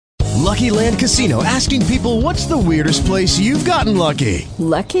Lucky Land Casino, asking people, what's the weirdest place you've gotten lucky?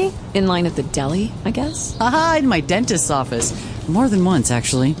 Lucky? In line at the deli, I guess? Aha, in my dentist's office. More than once,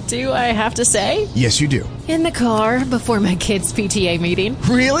 actually. Do I have to say? Yes, you do. In the car before my kids' PTA meeting.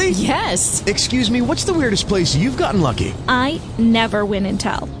 Really? Yes. Excuse me, what's the weirdest place you've gotten lucky? I never win and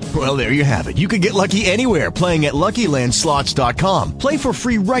tell. Well, there you have it. You can get lucky anywhere, playing at LuckyLandSlots.com. Play for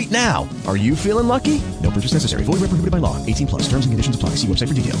free right now. Are you feeling lucky? No purchase necessary. Void where prohibited by law. 18+. Terms and conditions apply. See website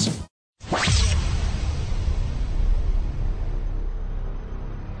for details.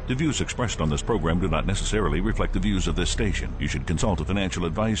 The views expressed on this program do not necessarily reflect the views of this station. You should consult a financial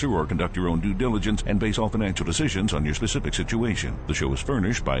advisor or conduct your own due diligence and base all financial decisions on your specific situation. The show is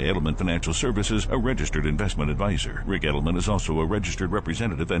furnished by Edelman Financial Services, a registered investment advisor. Rick Edelman is also a registered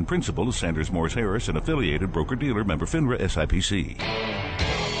representative and principal of Sanders Morris Harris, an affiliated broker-dealer member FINRA SIPC.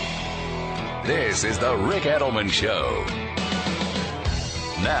 This is the Rick Edelman Show.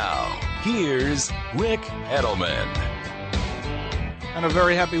 Now, here's Rick Edelman. And a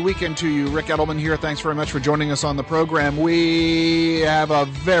very happy weekend to you. Rick Edelman here. Thanks very much for joining us on the program. We have a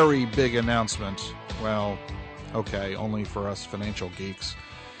very big announcement. Well, okay, only for us financial geeks.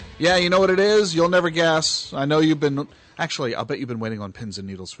 Yeah, you know what it is? You'll never guess. I know you've been... Actually, I'll bet you've been waiting on pins and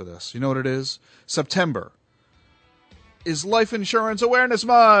needles for this. You know what it is? September is Life Insurance Awareness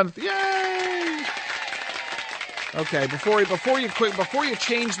Month. Yay! Okay, before you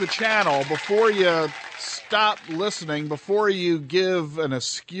change the channel, before you stop listening, before you give an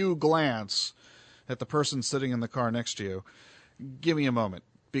askew glance at the person sitting in the car next to you, give me a moment,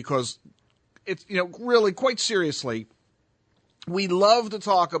 because it's, really, quite seriously, we love to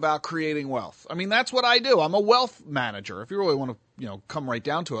talk about creating wealth. I mean, that's what I do. I'm a wealth manager. If you really want to, come right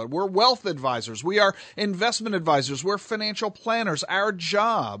down to it, we're wealth advisors. We are investment advisors. We're financial planners. Our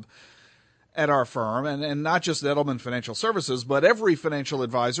job at our firm, and not just Edelman Financial Services, but every financial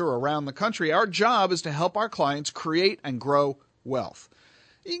advisor around the country, our job is to help our clients create and grow wealth.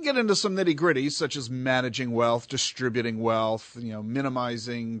 You can get into some nitty-gritty, such as managing wealth, distributing wealth,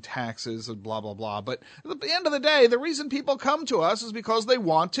 minimizing taxes, and blah, blah, blah. But at the end of the day, the reason people come to us is because they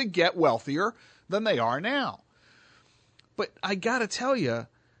want to get wealthier than they are now. But I got to tell you,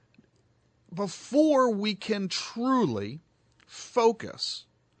 before we can truly focus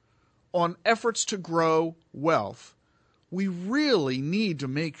on efforts to grow wealth, we really need to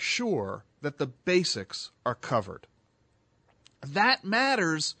make sure that the basics are covered. That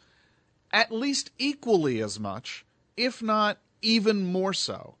matters at least equally as much, if not even more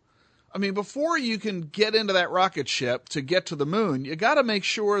so. I mean, before you can get into that rocket ship to get to the moon, you got to make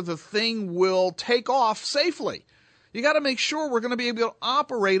sure the thing will take off safely. You got to make sure we're going to be able to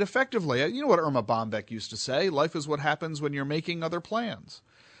operate effectively. You know what Irma Bombeck used to say, life is what happens when you're making other plans.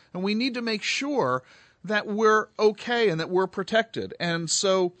 And we need to make sure that we're okay and that we're protected. And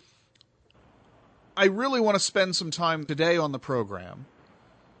so I really want to spend some time today on the program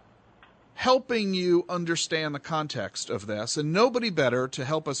helping you understand the context of this. And nobody better to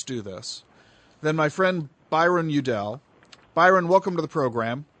help us do this than my friend Byron Udell. Byron, welcome to the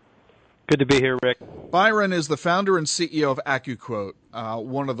program. Good to be here, Rick. Byron is the founder and CEO of AccuQuote,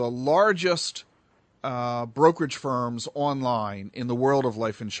 one of the largest brokerage firms online in the world of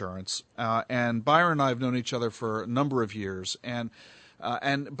life insurance. And Byron and I have known each other for a number of years. And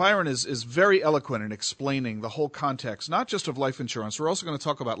Byron is very eloquent in explaining the whole context, not just of life insurance. We're also going to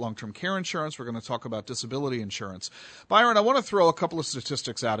talk about long-term care insurance. We're going to talk about disability insurance. Byron, I want to throw a couple of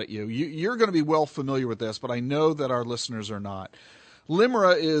statistics out at you. You're going to be well familiar with this, but I know that our listeners are not.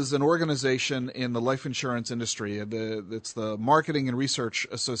 LIMRA is an organization in the life insurance industry. It's the Marketing and Research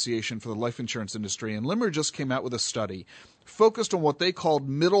Association for the Life Insurance Industry. And LIMRA just came out with a study focused on what they called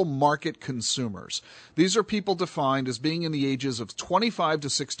middle market consumers. These are people defined as being in the ages of 25 to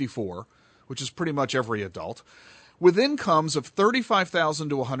 64, which is pretty much every adult, with incomes of $35,000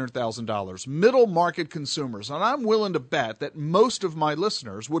 to $100,000, middle market consumers. And I'm willing to bet that most of my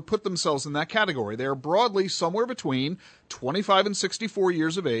listeners would put themselves in that category. They are broadly somewhere between 25 and 64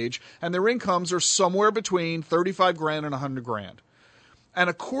 years of age, and their incomes are somewhere between $35,000 and $100,000. And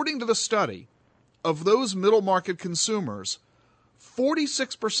according to the study, of those middle market consumers,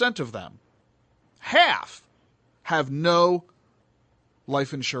 46% of them, half, have no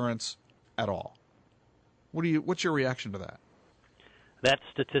life insurance at all. What's your reaction to that? That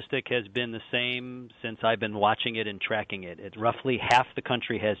statistic has been the same since I've been watching it and tracking it. Roughly half the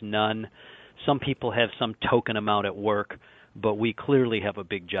country has none. Some people have some token amount at work, but we clearly have a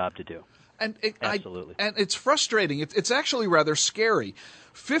big job to do. Absolutely. And it's frustrating. It's actually rather scary.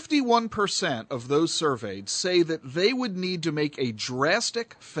 51% of those surveyed say that they would need to make a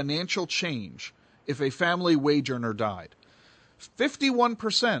drastic financial change if a family wage earner died.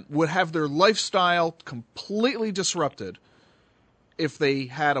 51% would have their lifestyle completely disrupted if they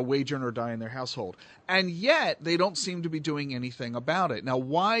had a wage earner die in their household. And yet they don't seem to be doing anything about it. Now,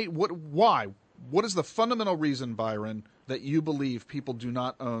 why? What is the fundamental reason, Byron, that you believe people do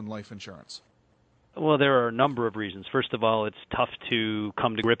not own life insurance? Well, there are a number of reasons. First of all, it's tough to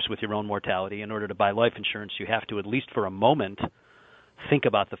come to grips with your own mortality. In order to buy life insurance, you have to, at least for a moment, think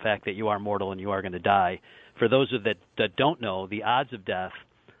about the fact that you are mortal and you are going to die. For those that don't know, the odds of death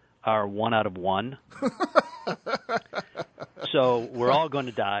are 1 out of 1. So we're all going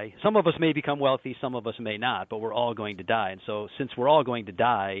to die. Some of us may become wealthy, some of us may not, but we're all going to die. And so since we're all going to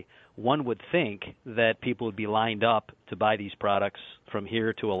die, one would think that people would be lined up to buy these products from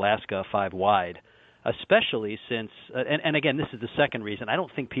here to Alaska 5 wide, especially since, and again, this is the second reason, I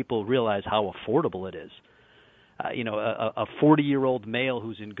don't think people realize how affordable it is. A 40-year-old male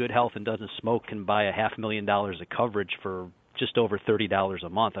who's in good health and doesn't smoke can buy $500,000 of coverage for just over $30 a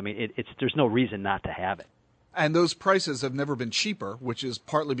month. I mean, there's no reason not to have it. And those prices have never been cheaper, which is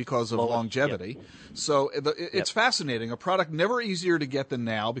partly because of longevity. Yep. So it's fascinating. A product never easier to get than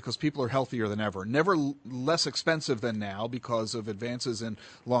now because people are healthier than ever. Never less expensive than now because of advances in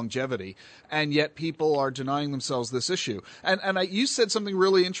longevity. And yet people are denying themselves this issue. And you said something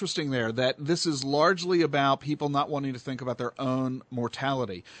really interesting there, that this is largely about people not wanting to think about their own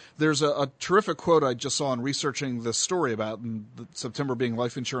mortality. There's a terrific quote I just saw in researching this story about September being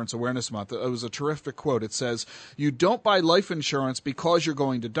Life Insurance Awareness Month. It was a terrific quote. It says, "You don't buy life insurance because you're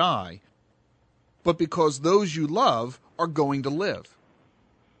going to die, but because those you love are going to live."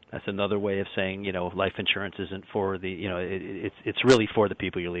 That's another way of saying, life insurance isn't for the, it's really for the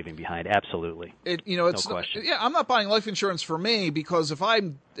people you're leaving behind. Absolutely. No question. Yeah, I'm not buying life insurance for me because if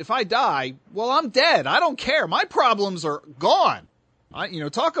I die, well, I'm dead. I don't care. My problems are gone.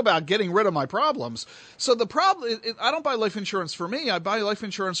 Talk about getting rid of my problems. So the problem, I don't buy life insurance for me. I buy life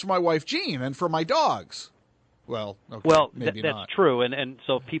insurance for my wife, Jean, and for my dogs. Well, okay, maybe that's not. True. And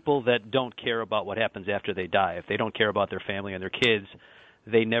so people that don't care about what happens after they die, if they don't care about their family and their kids,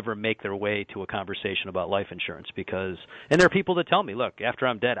 they never make their way to a conversation about life insurance and there are people that tell me, look, after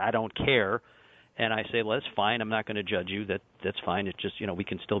I'm dead, I don't care. And I say, well, that's fine. I'm not going to judge you. That's fine. It's just, we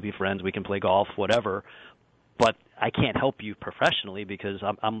can still be friends. We can play golf, whatever. But I can't help you professionally because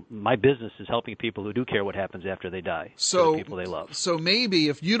my business is helping people who do care what happens after they die. So the people they love. So maybe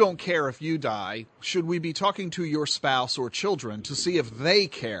if you don't care if you die, should we be talking to your spouse or children to see if they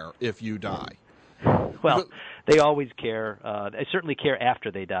care if you die? Well, they always care. They certainly care after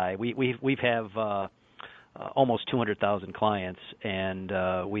they die. We have almost 200,000 clients, and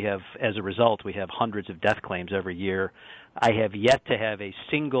as a result, we have hundreds of death claims every year. I have yet to have a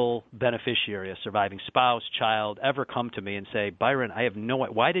single beneficiary, a surviving spouse, child, ever come to me and say, Byron, I have no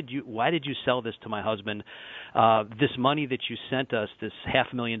idea. Why did you sell this to my husband? This money that you sent us, this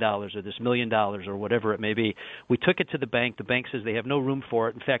 $500,000 or this $1 million or whatever it may be, we took it to the bank. The bank says they have no room for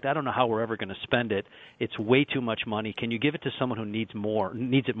it. In fact, I don't know how we're ever going to spend it. It's way too much money. Can you give it to someone who needs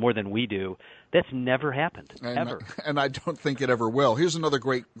it more than we do? That's never happened, ever. And I don't think it ever will. Here's another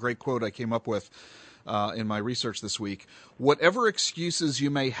great quote I came up with in my research this week. Whatever excuses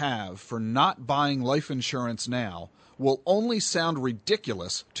you may have for not buying life insurance now will only sound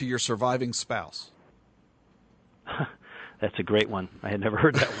ridiculous to your surviving spouse. That's a great one. I had never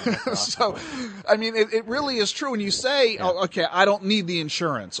heard that one. So, I mean, it really is true. When you say, oh, okay, I don't need the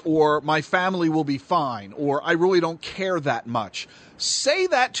insurance, or my family will be fine, or I really don't care that much, say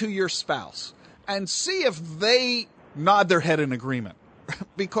that to your spouse and see if they nod their head in agreement.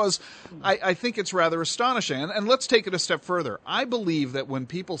 Because I think it's rather astonishing. And let's take it a step further. I believe that when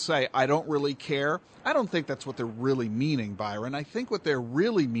people say, I don't really care, I don't think that's what they're really meaning, Byron. I think what they're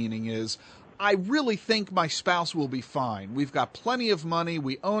really meaning is, I really think my spouse will be fine. We've got plenty of money.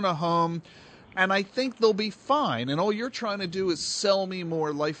 We own a home. And I think they'll be fine. And all you're trying to do is sell me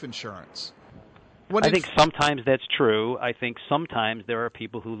more life insurance. I think sometimes that's true. I think sometimes there are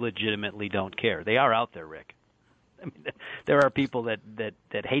people who legitimately don't care. They are out there, Rick. I mean, there are people that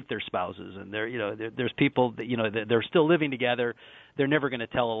hate their spouses, and there's people that they're still living together. They're never going to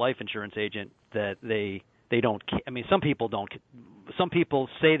tell a life insurance agent that they don't care. I mean, some people don't. Some people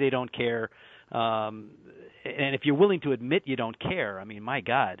say they don't care, and if you're willing to admit you don't care, I mean, my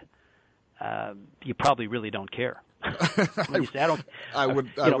God, you probably really don't care. When you say,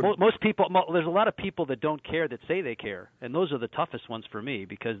 most people. There's a lot of people that don't care that say they care, and those are the toughest ones for me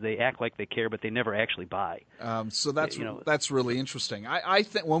because they act like they care, but they never actually buy. So that's really interesting. I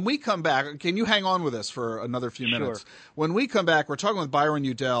think when we come back, can you hang on with us for another few minutes? Sure. When we come back, we're talking with Byron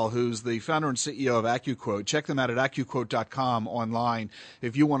Udell, who's the founder and CEO of AccuQuote. Check them out at AccuQuote.com online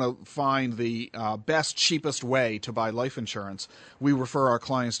if you want to find the best, cheapest way to buy life insurance. We refer our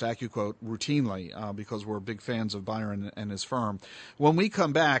clients to AccuQuote routinely because we're big fans of Byron and his firm. When we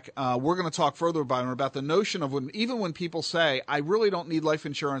come back, we're going to talk further with Byron about the notion of even when people say, I really don't need life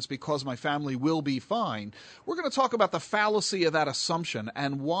insurance because my family will be fine, we're going to talk about the fallacy of that assumption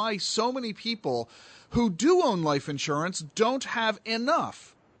and why so many people who do own life insurance don't have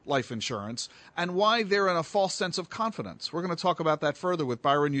enough life insurance and why they're in a false sense of confidence. We're going to talk about that further with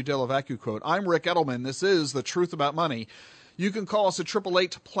Byron Udell of AccuQuote. I'm Rick Edelman. This is The Truth About Money. You can call us at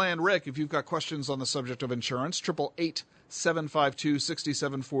 888-PLAN-RICK if you've got questions on the subject of insurance,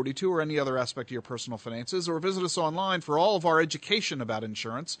 888-752-6742 or any other aspect of your personal finances, or visit us online for all of our education about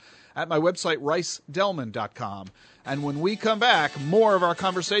insurance at my website, ricedelman.com. And when we come back, more of our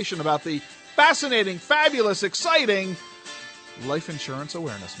conversation about the fascinating, fabulous, exciting Life Insurance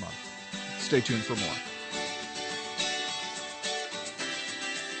Awareness Month. Stay tuned for more.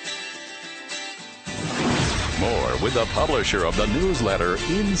 More with the publisher of the newsletter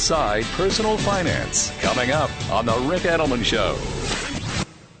Inside Personal Finance, coming up on The Rick Edelman Show.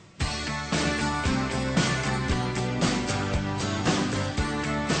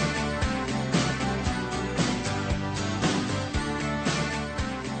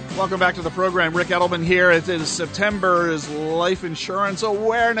 Welcome back to the program. Rick Edelman here. It is September is Life Insurance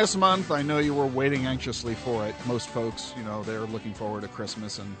Awareness Month. I know you were waiting anxiously for it. Most folks, they're looking forward to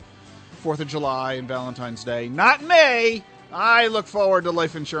Christmas and 4th of July and Valentine's Day. Not me! I look forward to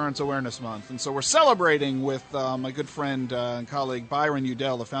Life Insurance Awareness Month. And so we're celebrating with my good friend and colleague Byron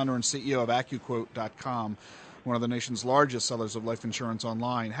Udell, the founder and CEO of AccuQuote.com, one of the nation's largest sellers of life insurance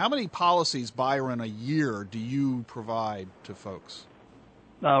online. How many policies, Byron, a year do you provide to folks?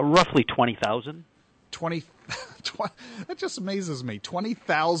 Roughly 20,000. 20, that just amazes me.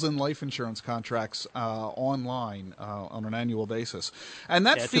 20,000 life insurance contracts online on an annual basis, and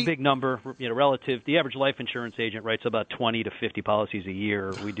it's a big number. Relative, the average life insurance agent writes about 20 to 50 policies a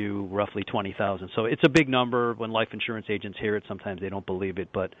year. We do roughly 20,000, so it's a big number. When life insurance agents hear it, sometimes they don't believe it,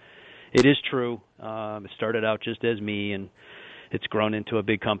 but it is true. It started out just as me, and it's grown into a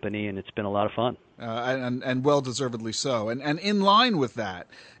big company, and it's been a lot of fun. And well-deservedly so. And in line with that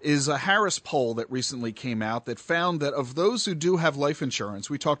is a Harris poll that recently came out that found that of those who do have life insurance,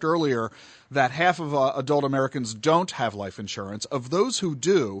 we talked earlier that half of adult Americans don't have life insurance. Of those who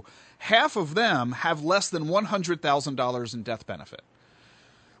do, half of them have less than $100,000 in death benefit.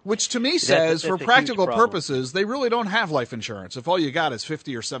 Which to me says, for practical purposes, they really don't have life insurance if all you got is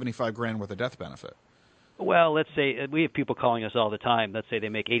 50 or 75 grand worth of death benefit. Well, let's say we have people calling us all the time. Let's say they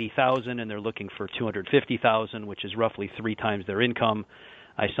make $80,000 and they're looking for $250,000, which is roughly 3 times their income.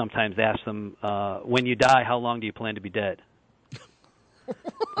 I sometimes ask them, when you die, how long do you plan to be dead?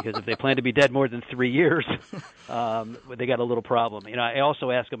 Because if they plan to be dead more than 3 years, they got a little problem. I also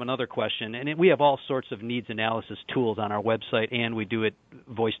ask them another question, and we have all sorts of needs analysis tools on our website, and we do it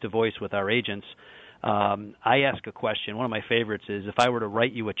voice to voice with our agents. I ask a question. One of my favorites is, if I were to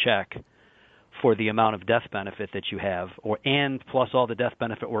write you a check for the amount of death benefit that you have, and plus all the death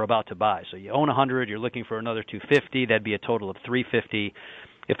benefit we're about to buy. So you own 100, you're looking for another 250, that'd be a total of 350.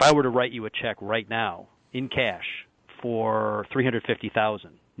 If I were to write you a check right now in cash for $350,000,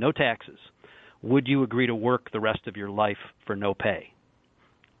 no taxes, would you agree to work the rest of your life for no pay?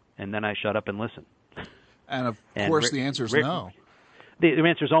 And then I shut up and listen. And of course the answer is no. The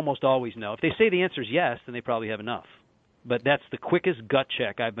answer is almost always no. If they say the answer is yes, then they probably have enough. But that's the quickest gut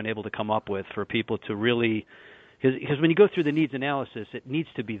check I've been able to come up with for people to really, because when you go through the needs analysis, it needs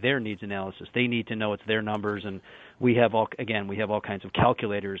to be their needs analysis. They need to know it's their numbers, and we have all kinds of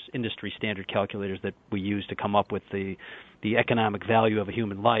calculators, industry standard calculators that we use to come up with the economic value of a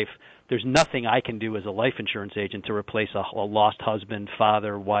human life. There's nothing I can do as a life insurance agent to replace a lost husband,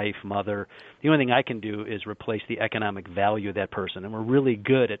 father, wife, mother. The only thing I can do is replace the economic value of that person, and we're really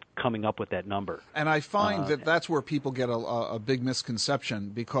good at coming up with that number. And I find that's where people get a big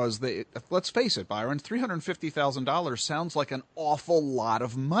misconception, because let's face it, Byron, $350,000 sounds like an awful lot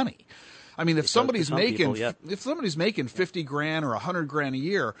of money. I mean, if somebody's making 50 grand or 100 grand a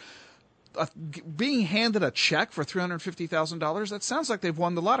year, being handed a check for $350,000, that sounds like they've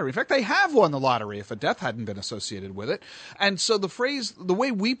won the lottery. In fact, they have won the lottery if a death hadn't been associated with it. And so the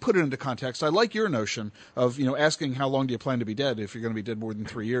way we put it into context, I like your notion of, asking how long do you plan to be dead? If you're going to be dead more than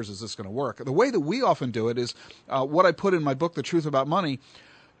 3 years, is this going to work? The way that we often do it is what I put in my book, The Truth About Money.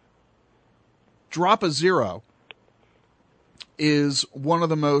 Drop a zero is one of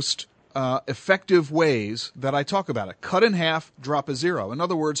the most effective ways that I talk about it. Cut in half, drop a zero. In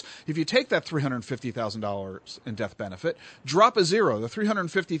other words, if you take that $350,000 in death benefit, drop a zero, the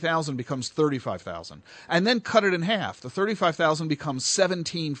 $350,000 becomes $35,000, and then cut it in half. The $35,000 becomes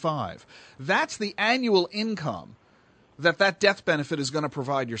 $17,500. That's the annual income that death benefit is going to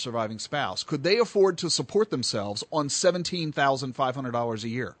provide your surviving spouse. Could they afford to support themselves on $17,500 a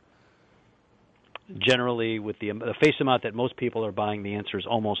year? Generally, with the face amount that most people are buying, the answer is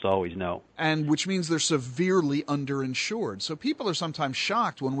almost always no. And which means they're severely underinsured. So people are sometimes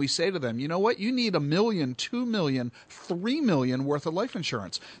shocked when we say to them, you know what, you need $1 million, $2 million, $3 million worth of life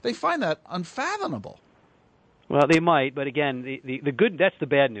insurance. They find that unfathomable. Well, they might, but again, the good, that's the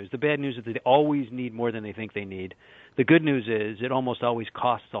bad news. The bad news is that they always need more than they think they need. The good news is it almost always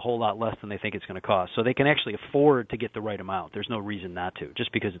costs a whole lot less than they think it's going to cost. So they can actually afford to get the right amount. There's no reason not to,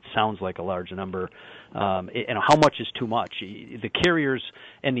 just because it sounds like a large number. And how much is too much? The carriers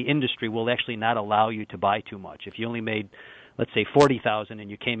and the industry will actually not allow you to buy too much. If you only made, let's say, $40,000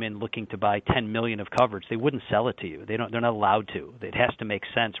 and you came in looking to buy $10 million of coverage, they wouldn't sell it to you. They're not allowed to. It has to make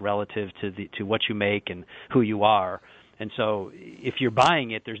sense relative to what you make and who you are. And so if you're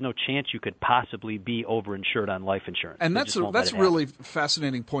buying it, there's no chance you could possibly be overinsured on life insurance. And that's a really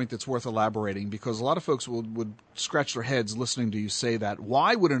fascinating point that's worth elaborating, because a lot of folks would scratch their heads listening to you say that.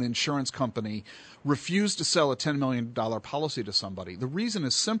 Why would an insurance company refuse to sell a $10 million policy to somebody? The reason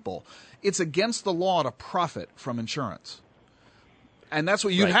is simple. It's against the law to profit from insurance. And that's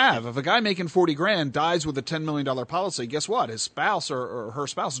what you'd have. If a guy making $40,000 dies with a $10 million policy, guess what? His spouse or her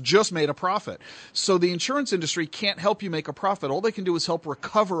spouse just made a profit. So the insurance industry can't help you make a profit. All they can do is help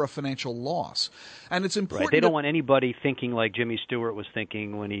recover a financial loss. And it's important. Right. They don't want anybody thinking like Jimmy Stewart was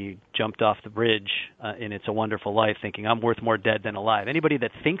thinking when he jumped off the bridge in It's a Wonderful Life, thinking, I'm worth more dead than alive. Anybody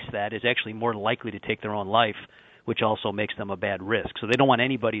that thinks that is actually more likely to take their own life, which also makes them a bad risk. So they don't want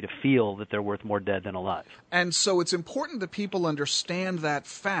anybody to feel that they're worth more dead than alive. And so it's important that people understand that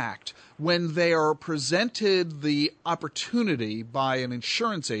fact when they are presented the opportunity by an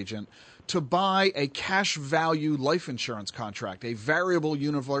insurance agent to buy a cash value life insurance contract, a variable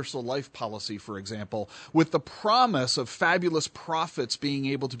universal life policy, for example, with the promise of fabulous profits being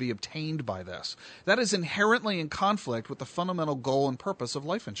able to be obtained by this. That is inherently in conflict with the fundamental goal and purpose of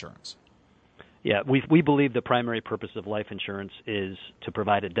life insurance. Yeah, we believe the primary purpose of life insurance is to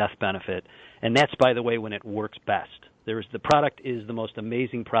provide a death benefit, and that's, by the way, when it works best. The product is the most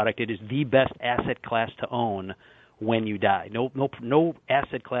amazing product. It is the best asset class to own when you die. No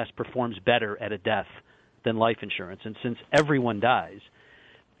asset class performs better at a death than life insurance. And since everyone dies,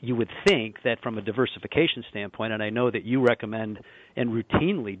 you would think that from a diversification standpoint, and I know that you recommend and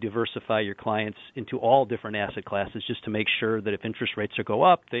routinely diversify your clients into all different asset classes just to make sure that if interest rates go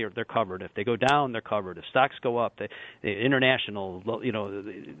up, they're covered. If they go down, they're covered. If stocks go up, international,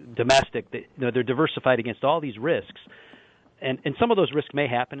 domestic, they're diversified against all these risks. And some of those risks may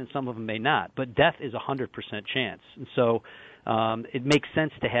happen and some of them may not. But death is 100% chance. And so it makes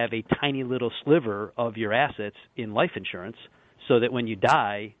sense to have a tiny little sliver of your assets in life insurance so that when you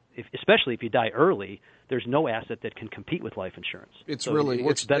die, especially if you die early, there's no asset that can compete with life insurance. It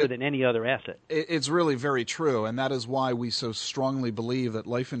works better than any other asset. It's really very true, and that is why we so strongly believe that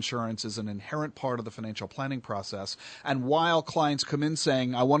life insurance is an inherent part of the financial planning process. And while clients come in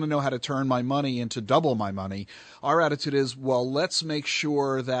saying, I want to know how to turn my money into double my money, our attitude is, well, let's make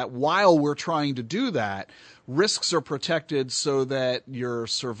sure that while we're trying to do that, risks are protected so that your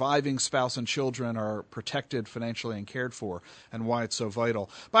surviving spouse and children are protected financially and cared for, and why it's so vital.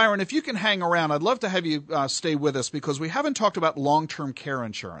 Byron, if you can hang around, I'd love to have you stay with us because we haven't talked about long-term care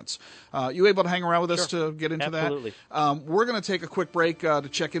insurance. You able to hang around with us to get into Absolutely. that? We're going to take a quick break to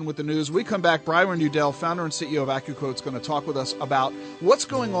check in with the news. We come back, Byron Udell, founder and CEO of AccuQuote, is going to talk with us about what's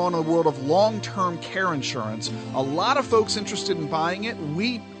going on in the world of long-term care insurance. A lot of folks interested in buying it.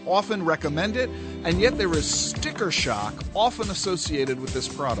 We often recommend it, and yet there is sticker shock often associated with this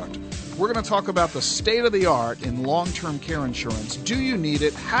product. We're going to talk about the state of the art in long-term care insurance. Do you need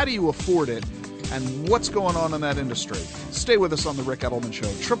it? How do you afford it? And what's going on in that industry? Stay with us on The Ric Edelman Show.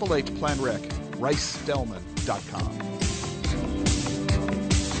 888-PLAN-RIC, RiceDelman.com.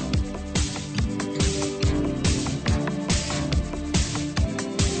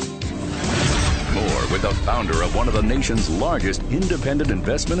 with the founder of one of the nation's largest independent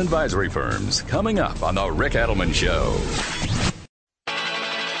investment advisory firms. Coming up on The Rick Edelman Show.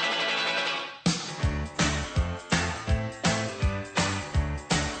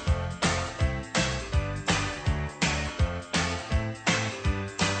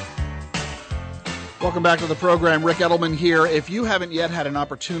 Welcome back to the program. Rick Edelman here. If you haven't yet had an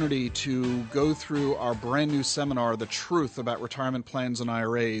opportunity to go through our brand new seminar, The Truth About Retirement Plans and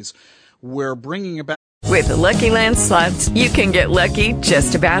IRAs, we're bringing about... With the Lucky Land Slots, you can get lucky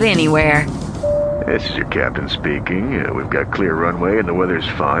just about anywhere. This is your captain speaking. We've got clear runway and the weather's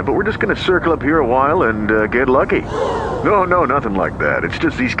fine, but we're just going to circle up here a while and get lucky. No, nothing like that. It's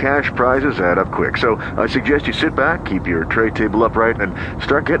just these cash prizes add up quick. So I suggest you sit back, keep your tray table upright, and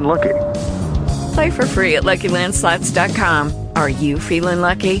start getting lucky. Play for free at LuckyLandSlots.com. Are you feeling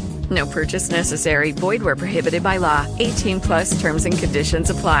lucky? No purchase necessary. Void where prohibited by law. 18+ terms and conditions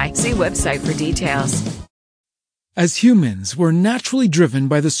apply. See website for details. As humans, we're naturally driven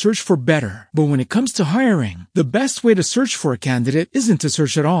by the search for better. But when it comes to hiring, the best way to search for a candidate isn't to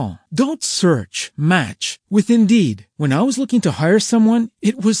search at all. Don't search, match with Indeed. When I was looking to hire someone,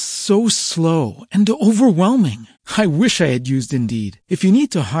 it was so slow and overwhelming. I wish I had used Indeed. If you need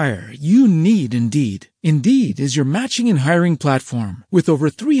to hire, you need Indeed. Indeed is your matching and hiring platform with over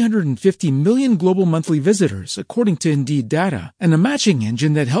 350 million global monthly visitors, according to Indeed data, and a matching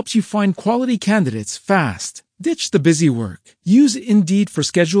engine that helps you find quality candidates fast. Ditch the busy work. Use Indeed for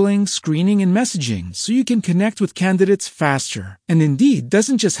scheduling, screening, and messaging so you can connect with candidates faster. And Indeed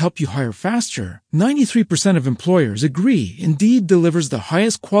doesn't just help you hire faster. 93% of employers agree Indeed delivers the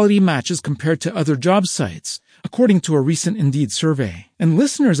highest quality matches compared to other job sites, according to a recent Indeed survey. And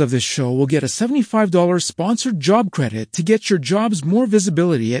listeners of this show will get a $75 sponsored job credit to get your jobs more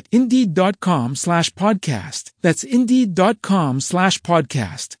visibility at Indeed.com/podcast. That's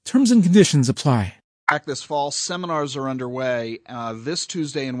Indeed.com/podcast. Terms and conditions apply. Back this fall, seminars are underway this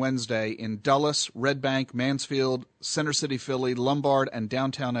Tuesday and Wednesday in Dulles, Red Bank, Mansfield, Center City, Philly, Lombard, and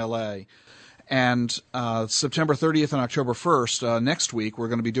downtown L.A. And September 30th and October 1st, next week, we're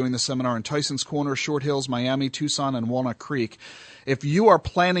going to be doing the seminar in Tyson's Corner, Short Hills, Miami, Tucson, and Walnut Creek. If you are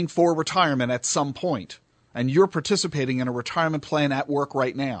planning for retirement at some point, and you're participating in a retirement plan at work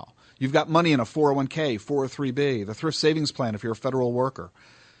right now, you've got money in a 401k, 403b, the thrift savings plan if you're a federal worker,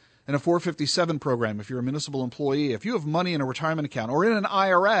 in a 457 program if you're a municipal employee, if you have money in a retirement account or in an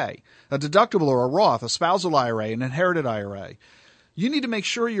IRA, a deductible or a Roth, a spousal IRA, an inherited IRA, you need to make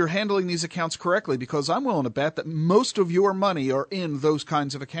sure you're handling these accounts correctly, because I'm willing to bet that most of your money are in those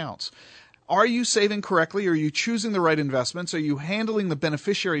kinds of accounts. Are you saving correctly? Are you choosing the right investments? Are you handling the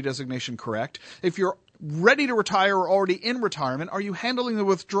beneficiary designation correct? If you're ready to retire or already in retirement, are you handling the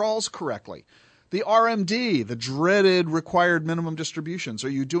withdrawals correctly? The RMD, the dreaded required minimum distributions, are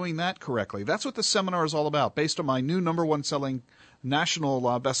you doing that correctly? That's what the seminar is all about, based on my new #1 selling national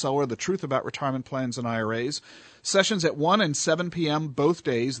bestseller, The Truth About Retirement Plans and IRAs. Sessions at 1 and 7 p.m. both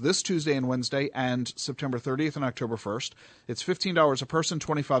days, this Tuesday and Wednesday, and September 30th and October 1st. It's $15 a person,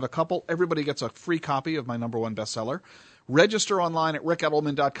 $25 a couple. Everybody gets a free copy of my #1 bestseller. Register online at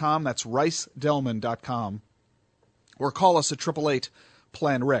rickedelman.com. That's ricedelman.com. Or call us at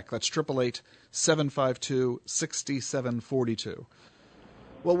 888-PLAN-RICK. That's 888-752-6742.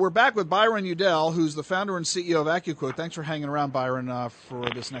 Well, we're back with Byron Udell, who's the founder and CEO of AccuQuote. Thanks for hanging around, Byron, for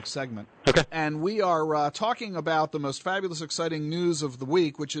this next segment. Okay. And we are talking about the most fabulous, exciting news of the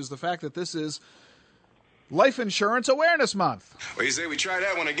week, which is the fact that this is Life Insurance Awareness Month. Well, you say we try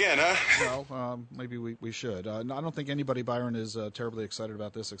that one again, huh? Well, maybe we should. I don't think anybody, Byron, is terribly excited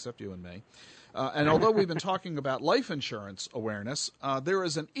about this except you and me. And although we've been talking about life insurance awareness, there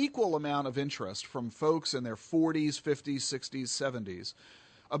is an equal amount of interest from folks in their 40s, 50s, 60s, 70s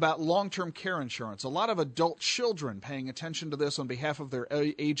about long-term care insurance. A lot of adult children paying attention to this on behalf of their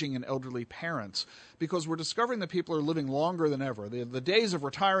aging and elderly parents, because we're discovering that people are living longer than ever. The days of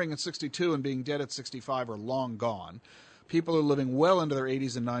retiring at 62 and being dead at 65 are long gone. People are living well into their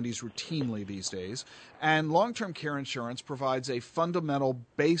 80s and 90s routinely these days. And long-term care insurance provides a fundamental,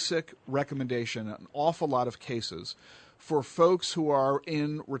 basic recommendation in an awful lot of cases for folks who are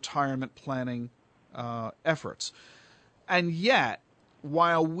in retirement planning efforts. And yet,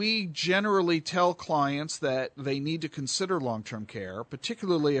 while we generally tell clients that they need to consider long-term care,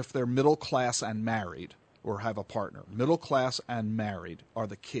 particularly if they're middle class and married or have a partner, middle class and married are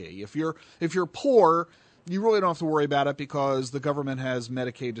the key. If you're poor, you really don't have to worry about it because the government has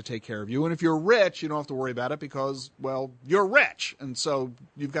Medicaid to take care of you. And if you're rich, you don't have to worry about it because, well, you're rich, and so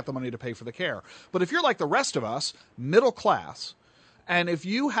you've got the money to pay for the care. But if you're like the rest of us, middle class, and if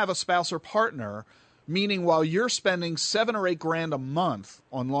you have a spouse or partner, Meaning while you're spending $7 or $8 grand a month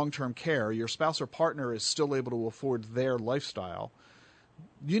on long-term care, your spouse or partner is still able to afford their lifestyle.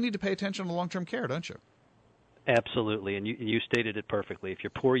 You need to pay attention to long-term care, don't you? Absolutely, and you stated it perfectly. If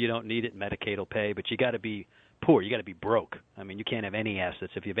you're poor, you don't need it. Medicaid will pay, but you got to be poor. You got to be broke. I mean, you can't have any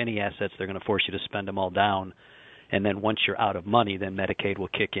assets. If you have any assets, they're going to force you to spend them all down. And then once you're out of money, then Medicaid will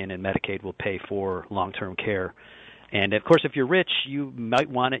kick in, and Medicaid will pay for long-term care. And, of course, if you're rich, you might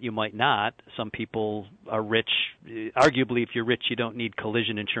want it, you might not. Some people are rich. Arguably, if you're rich, you don't need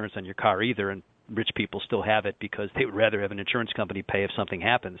collision insurance on your car either, and rich people still have it because they would rather have an insurance company pay if something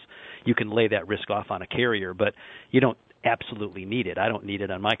happens. You can lay that risk off on a carrier, but you don't absolutely need it. I don't need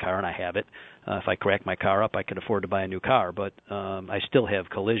it on my car, and I have it. If I crack my car up, I can afford to buy a new car, but I still have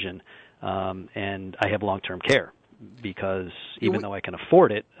collision, and I have long-term care. Because even though I can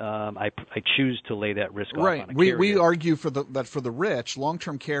afford it, I choose to lay that risk off on a carrier. We argue that for the rich,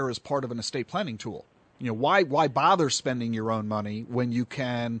 long-term care is part of an estate planning tool. You know, why bother spending your own money when you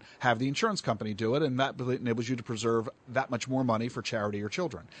can have the insurance company do it, and that enables you to preserve that much more money for charity or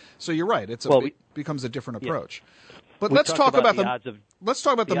children. So you're right; it becomes a different approach. But let's talk about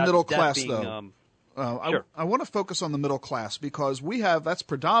the middle class, though. Sure. I want to focus on the middle class because that's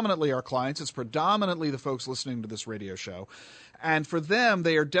predominantly our clients. It's predominantly the folks listening to this radio show. And for them,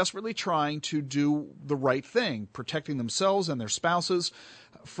 they are desperately trying to do the right thing, protecting themselves and their spouses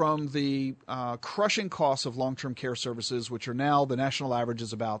from the crushing costs of long-term care services, which are now the national average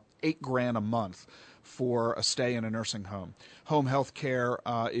is about $8 grand a month for a stay in a nursing home. Home health care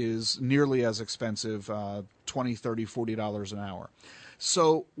is nearly as expensive, $20, $30, $40 an hour.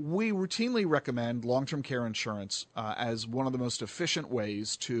 So we routinely recommend long-term care insurance as one of the most efficient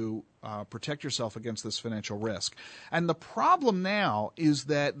ways to protect yourself against this financial risk. And the problem now is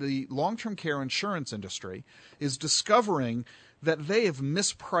that the long-term care insurance industry is discovering that they have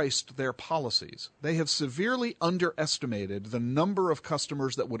mispriced their policies. They have severely underestimated the number of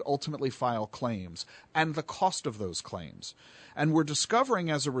customers that would ultimately file claims and the cost of those claims. And we're discovering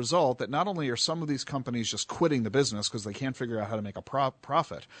as a result that not only are some of these companies just quitting the business because they can't figure out how to make a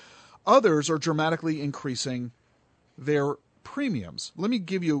profit, others are dramatically increasing their premiums. Let me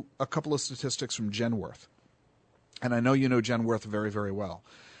give you a couple of statistics from Genworth. And I know you know Genworth very, very well.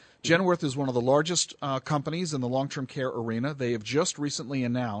 Genworth is one of the largest companies in the long-term care arena. They have just recently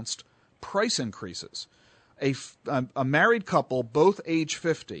announced price increases. A married couple, both age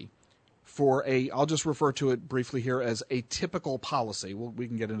 50, for I'll just refer to it briefly here as a typical policy. We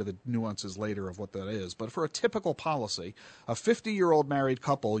can get into the nuances later of what that is. But for a typical policy, a 50-year-old married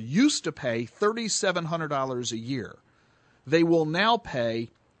couple used to pay $3,700 a year. They will now pay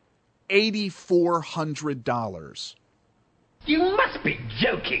 $8,400. You must be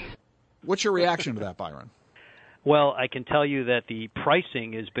joking. What's your reaction to that, Byron? Well, I can tell you that the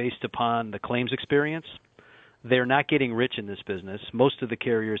pricing is based upon the claims experience. They're not getting rich in this business. Most of the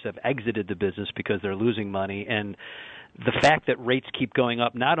carriers have exited the business because they're losing money. And the fact that rates keep going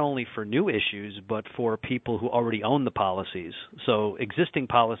up not only for new issues but for people who already own the policies. So existing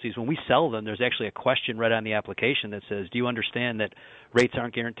policies, when we sell them, there's actually a question right on the application that says, do you understand that rates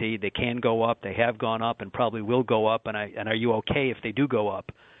aren't guaranteed? They can go up. They have gone up and probably will go up. And are you okay if they do go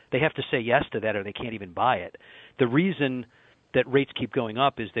up? They have to say yes to that or they can't even buy it. The reason that rates keep going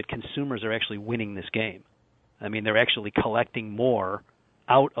up is that consumers are actually winning this game. I mean, they're actually collecting more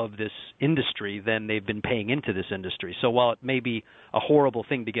out of this industry than they've been paying into this industry. So while it may be a horrible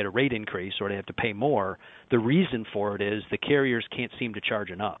thing to get a rate increase or they have to pay more, the reason for it is the carriers can't seem to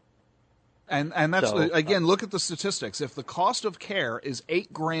charge enough. And that's, again, look at the statistics. If the cost of care is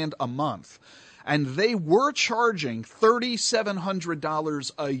 $8 grand a month, and they were charging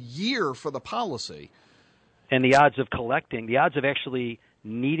 $3,700 a year for the policy. And the odds of actually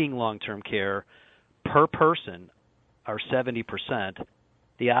needing long-term care per person are 70%.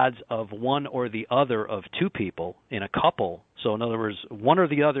 The odds of one or the other of two people in a couple, so in other words, one or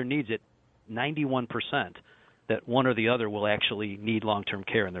the other needs it, 91%, that one or the other will actually need long-term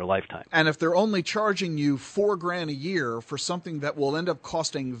care in their lifetime. And if they're only charging you $4 grand a year for something that will end up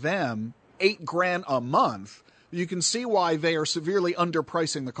costing them $8 grand a month, you can see why they are severely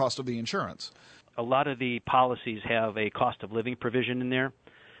underpricing the cost of the insurance. A lot of the policies have a cost of living provision in there,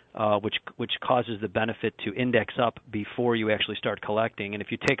 which causes the benefit to index up before you actually start collecting. And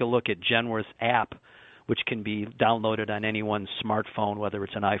if you take a look at Genworth's app, which can be downloaded on anyone's smartphone, whether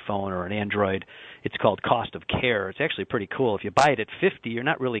it's an iPhone or an Android, it's called Cost of Care. It's actually pretty cool. If you buy it at 50, you're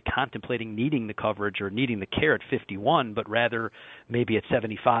not really contemplating needing the coverage or needing the care at 51, but rather maybe at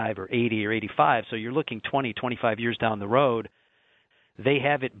 75 or 80 or 85. So you're looking 20, 25 years down the road. They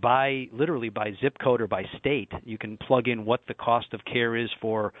have it literally by zip code or by state. You can plug in what the cost of care is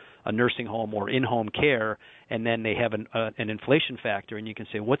for a nursing home or in-home care, and then they have an inflation factor, and you can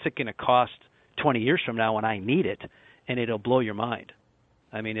say, what's it going to cost 20 years from now when I need it, and it'll blow your mind.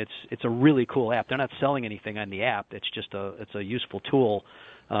 I mean, it's a really cool app. They're not selling anything on the app. It's just it's a useful tool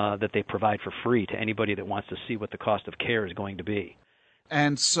that they provide for free to anybody that wants to see what the cost of care is going to be.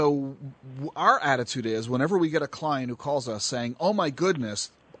 And so our attitude is whenever we get a client who calls us saying, oh, my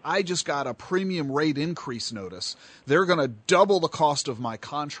goodness, I just got a premium rate increase notice. They're going to double the cost of my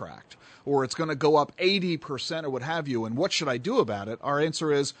contract, or it's going to go up 80% or what have you, and what should I do about it? Our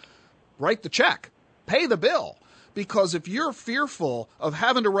answer is write the check, pay the bill. Because if you're fearful of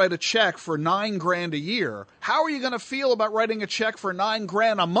having to write a check for $9,000 a year, how are you going to feel about writing a check for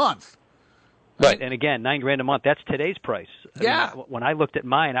 $9,000 a month? Right, and again, $9,000 a month, that's today's price. Yeah. I mean, when I looked at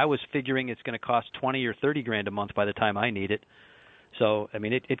mine, I was figuring it's going to cost $20,000 or $30,000 a month by the time I need it. So, I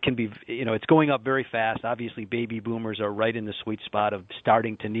mean, it can be, it's going up very fast. Obviously, baby boomers are right in the sweet spot of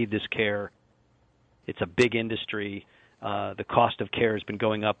starting to need this care. It's a big industry. The cost of care has been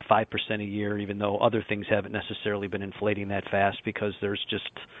going up 5% a year, even though other things haven't necessarily been inflating that fast because there's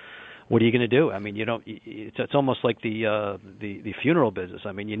just, what are you going to do? I mean, it's almost like the funeral business.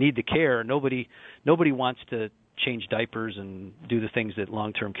 I mean, you need the care. Nobody wants to change diapers and do the things that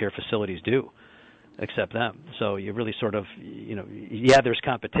long-term care facilities do, except them. So you really sort of, there's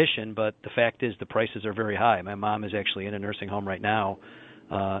competition, but the fact is the prices are very high. My mom is actually in a nursing home right now,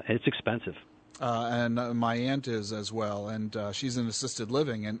 and it's expensive. And my aunt is as well, and she's in assisted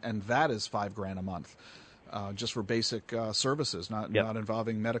living, and that is $5,000 a month. Just for basic services, not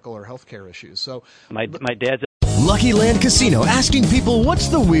involving medical or health care issues. So my dad's Lucky Land Casino, asking people, what's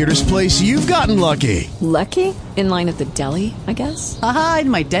the weirdest place you've gotten lucky? Lucky? In line at the deli, I guess? Aha, in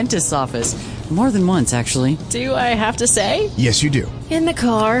my dentist's office. More than once, actually. Do I have to say? Yes, you do. In the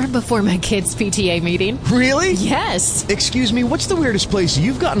car before my kids' PTA meeting. Really? Yes. Excuse me, what's the weirdest place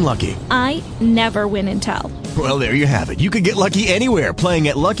you've gotten lucky? I never win and tell. Well, there you have it. You can get lucky anywhere, playing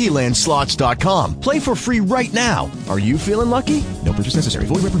at LuckyLandSlots.com. Play for free right now. Are you feeling lucky? No purchase necessary.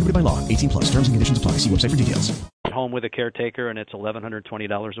 Void where prohibited by law. 18+. Terms and conditions apply. See website for details. At home with a caretaker, and it's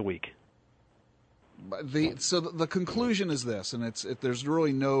 $1,120 a week. So the conclusion is this, and there's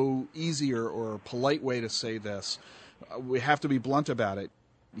really no easier or polite way to say this. We have to be blunt about it.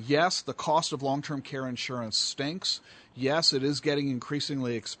 Yes, the cost of long-term care insurance stinks. Yes, it is getting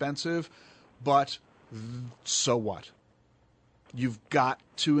increasingly expensive, but so what? You've got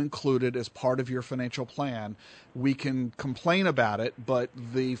to include it as part of your financial plan. We can complain about it, but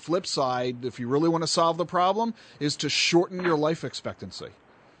the flip side, if you really want to solve the problem, is to shorten your life expectancy.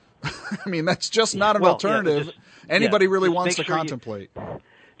 I mean, that's just not an alternative anybody really wants to contemplate.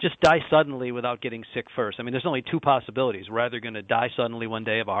 Just die suddenly without getting sick first. I mean, there's only two possibilities. We're either going to die suddenly one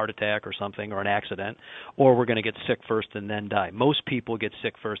day of a heart attack or something or an accident, or we're going to get sick first and then die. Most people get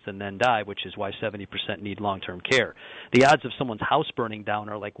sick first and then die, which is why 70% need long-term care. The odds of someone's house burning down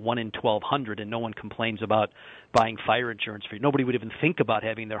are like 1 in 1,200, and no one complains about buying fire insurance for you. Nobody would even think about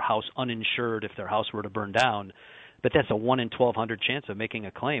having their house uninsured if their house were to burn down. But that's a 1 in 1,200 chance of making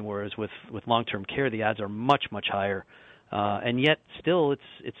a claim, whereas with long-term care, the odds are much, much higher. And yet, still, it's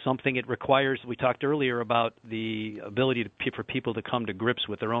something it requires. We talked earlier about the ability for people to come to grips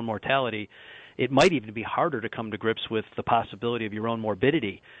with their own mortality. It might even be harder to come to grips with the possibility of your own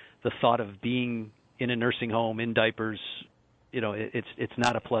morbidity. The thought of being in a nursing home, in diapers, it's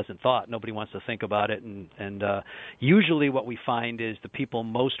not a pleasant thought. Nobody wants to think about it. And usually what we find is the people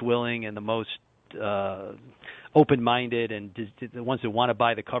most willing and the most open-minded and the ones that want to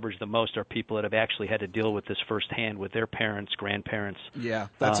buy the coverage the most are people that have actually had to deal with this firsthand with their parents, grandparents. Yeah,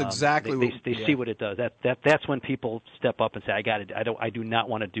 that's exactly they see what it does. That's when people step up and say, I do not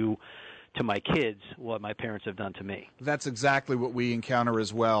want to do to my kids what my parents have done to me. That's exactly what we encounter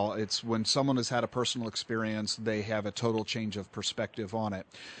as well. It's when someone has had a personal experience, they have a total change of perspective on it.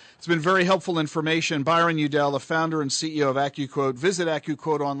 It's been very helpful information. Byron Udell, the founder and CEO of AccuQuote. Visit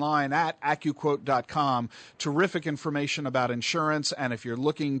AccuQuote online at AccuQuote.com. Terrific information about insurance, and if you're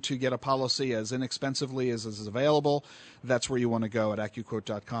looking to get a policy as inexpensively as is available, that's where you want to go at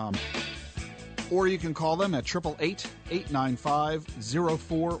AccuQuote.com. Or you can call them at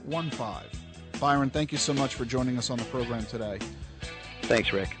 888-895-0415. Byron, thank you so much for joining us on the program today.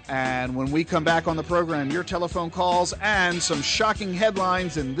 Thanks, Rick. And when we come back on the program, your telephone calls and some shocking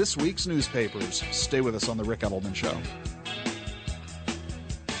headlines in this week's newspapers. Stay with us on The Rick Edelman Show.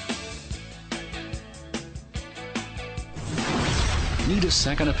 Need a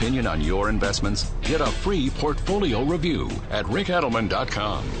second opinion on your investments? Get a free portfolio review at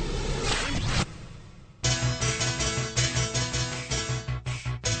rickedelman.com.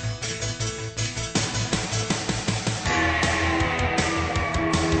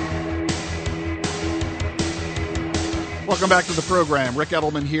 Welcome back to the program. Rick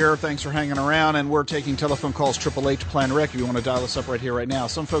Edelman here. Thanks for hanging around, and we're taking telephone calls, 888-PLAN-RICK, if you want to dial us up right here, right now.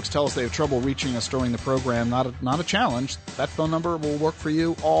 Some folks tell us they have trouble reaching us during the program. Not a challenge. That phone number will work for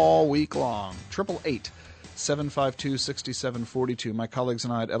you all week long. 888-752-6742. My colleagues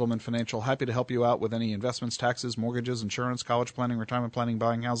and I at Edelman Financial, happy to help you out with any investments, taxes, mortgages, insurance, college planning, retirement planning,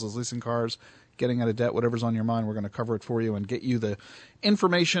 buying houses, leasing cars, getting out of debt, whatever's on your mind. We're going to cover it for you and get you the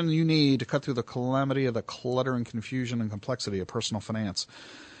information you need to cut through the calamity of the clutter and confusion and complexity of personal finance.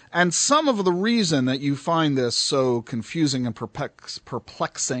 And some of the reason that you find this so confusing and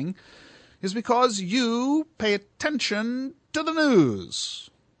perplexing is because you pay attention to the news.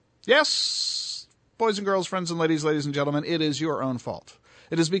 Yes, boys and girls, friends and ladies and gentlemen, it is your own fault.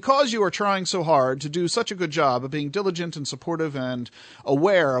 It is because you are trying so hard to do such a good job of being diligent and supportive and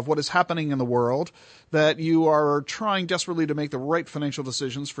aware of what is happening in the world, that you are trying desperately to make the right financial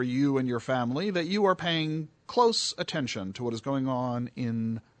decisions for you and your family, that you are paying close attention to what is going on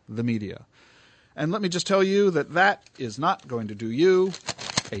in the media. And let me just tell you that that is not going to do you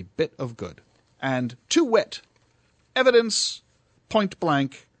a bit of good. And to wit, evidence, point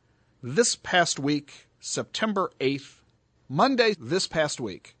blank, this past week, September 8th, Monday this past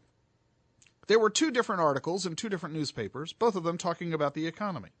week, there were two different articles in two different newspapers, both of them talking about the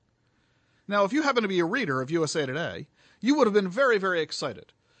economy. Now, if you happen to be a reader of USA Today, you would have been very, very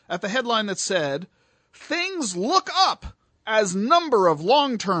excited at the headline that said, "Things look up as number of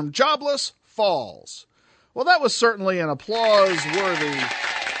long-term jobless falls." Well, that was certainly an applause-worthy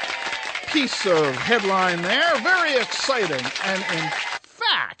piece of headline there. Very exciting. And in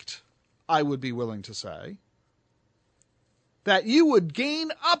fact, I would be willing to say that you would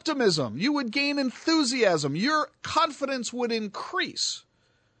gain optimism, you would gain enthusiasm, your confidence would increase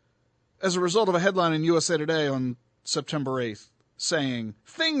as a result of a headline in USA Today on September 8th saying,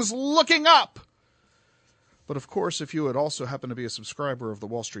 "Things looking up." But of course, if you had also happened to be a subscriber of the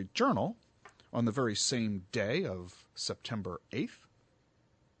Wall Street Journal on the very same day of September 8th,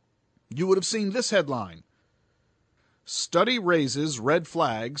 you would have seen this headline: "Study raises red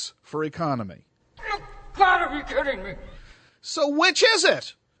flags for economy." You gotta be kidding me. So which is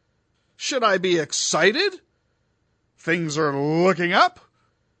it? Should I be excited? Things are looking up?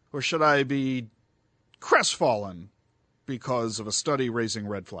 Or should I be crestfallen because of a study raising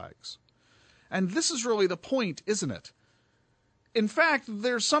red flags? And this is really the point, isn't it? In fact,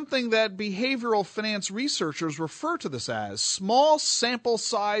 there's something that behavioral finance researchers refer to this as small sample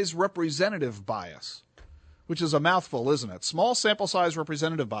size representative bias. Which is a mouthful, isn't it? Small sample size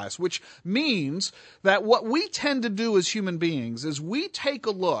representative bias, which means that what we tend to do as human beings is we take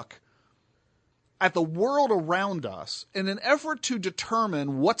a look at the world around us in an effort to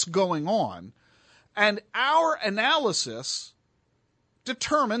determine what's going on, and our analysis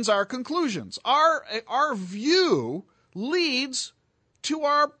determines our conclusions. Our view leads to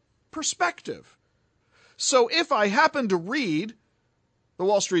our perspective. So if I happen to read the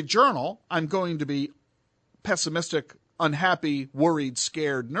Wall Street Journal, I'm going to be pessimistic, unhappy, worried,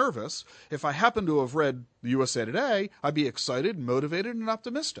 scared, nervous. If I happen to have read the USA Today, I'd be excited, motivated, and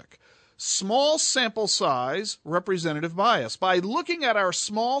optimistic. Small sample size representative bias. By looking at our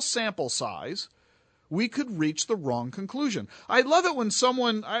small sample size, we could reach the wrong conclusion. I love it when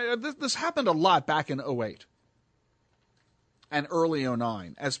someone, this happened a lot back in 2008 and early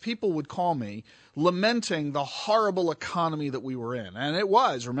 2009, as people would call me lamenting the horrible economy that we were in. And it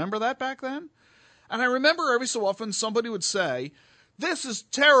was. Remember that back then? And I remember every so often somebody would say, "This is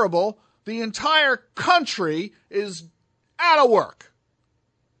terrible. The entire country is out of work.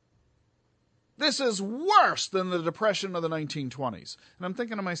 This is worse than the Depression of the 1920s. And I'm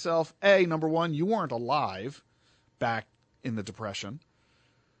thinking to myself, A, number one, you weren't alive back in the Depression.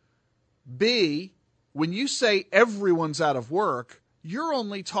 B, when you say everyone's out of work, you're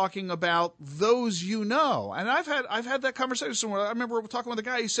only talking about those you know." And I've had that conversation where I remember talking with a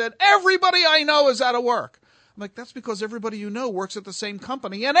guy who said, "Everybody I know is out of work." I'm like, that's because everybody you know works at the same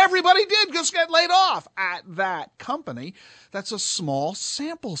company, and everybody did just get laid off at that company. That's a small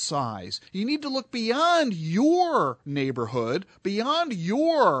sample size. You need to look beyond your neighborhood, beyond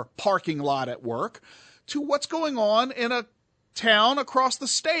your parking lot at work, to what's going on in a town across the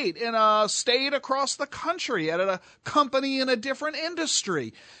state, in a state across the country, at a company in a different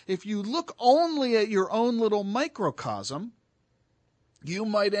industry. If you look only at your own little microcosm, you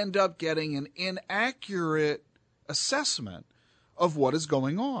might end up getting an inaccurate assessment of what is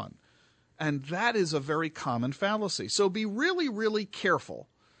going on. And that is a very common fallacy. So be really, really careful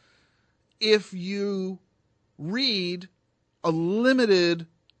if you read a limited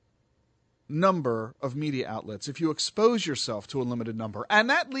number of media outlets, if you expose yourself to a limited number. And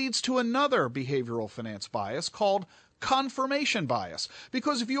that leads to another behavioral finance bias called confirmation bias.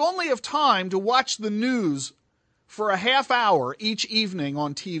 Because if you only have time to watch the news for a half hour each evening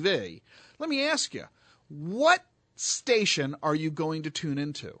on TV, let me ask you, what station are you going to tune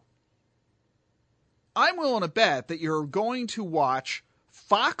into? I'm willing to bet that you're going to watch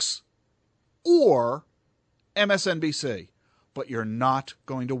Fox or MSNBC, but you're not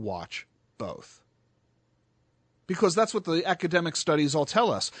going to watch both. Because that's what the academic studies all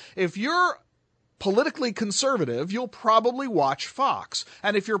tell us. If you're politically conservative, you'll probably watch Fox.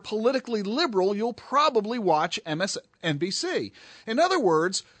 And if you're politically liberal, you'll probably watch MSNBC. In other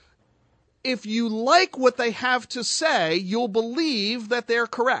words, if you like what they have to say, you'll believe that they're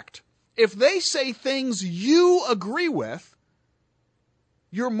correct. If they say things you agree with,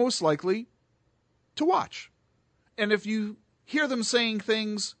 you're most likely to watch. And if you hear them saying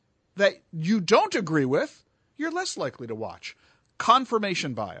things that you don't agree with, you're less likely to watch.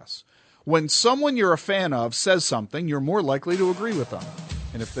 Confirmation bias. When someone you're a fan of says something, you're more likely to agree with them.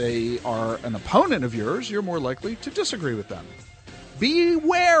 And if they are an opponent of yours, you're more likely to disagree with them.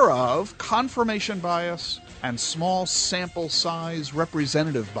 Beware of confirmation bias and small sample size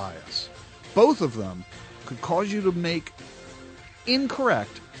representative bias. Both of them could cause you to make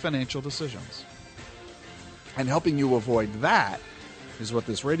incorrect financial decisions. And helping you avoid that is what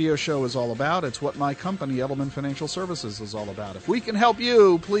this radio show is all about. It's what my company, Edelman Financial Services, is all about. If we can help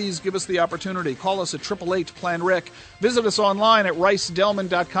you, please give us the opportunity. Call us at 888-PLAN-RIC. Visit us online at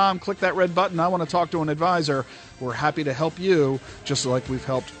ricedelman.com. Click that red button. I want to talk to an advisor. We're happy to help you, just like we've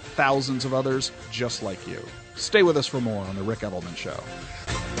helped thousands of others just like you. Stay with us for more on The Ric Edelman Show.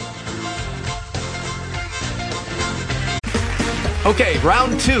 Okay,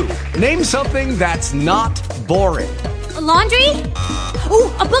 round two. Name something that's not boring. A laundry? Ooh,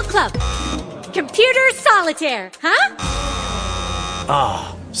 a book club. Computer solitaire, huh?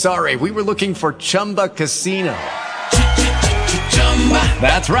 Ah, sorry, we were looking for Chumba Casino.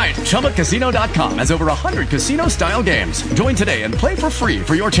 That's right, ChumbaCasino.com has over 100 casino-style games. Join today and play for free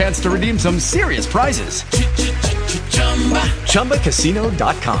for your chance to redeem some serious prizes.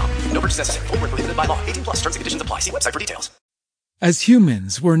 ChumbaCasino.com. No purchase necessary. Void where prohibited by law. 18+ terms and conditions apply. See website for details. As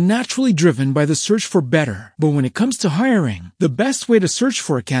humans, we're naturally driven by the search for better. But when it comes to hiring, the best way to search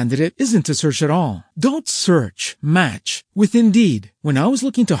for a candidate isn't to search at all. Don't search, match with Indeed. When I was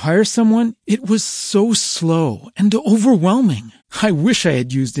looking to hire someone, it was so slow and overwhelming. I wish I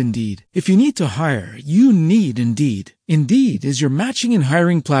had used Indeed. If you need to hire, you need Indeed. Indeed is your matching and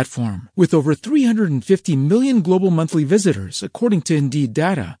hiring platform with over 350 million global monthly visitors, according to Indeed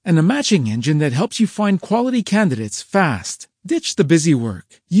data, and a matching engine that helps you find quality candidates fast. Ditch the busy work.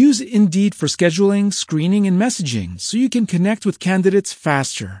 Use Indeed for scheduling, screening, and messaging so you can connect with candidates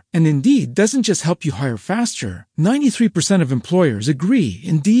faster. And Indeed doesn't just help you hire faster. 93% of employers agree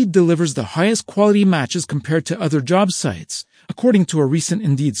Indeed delivers the highest quality matches compared to other job sites, according to a recent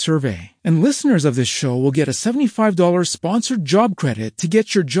Indeed survey. And listeners of this show will get a $75 sponsored job credit to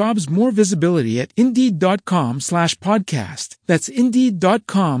get your jobs more visibility at Indeed.com/podcast. That's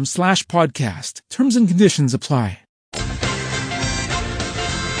Indeed.com/podcast. Terms and conditions apply.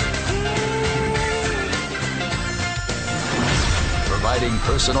 Providing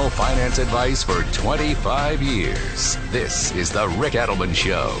personal finance advice for 25 years. This is The Ric Edelman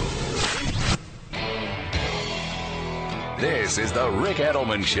Show. This is The Ric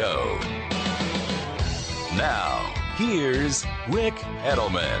Edelman Show. Now, here's Ric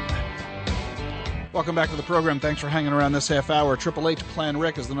Edelman. Welcome back to the program. Thanks for hanging around this half hour.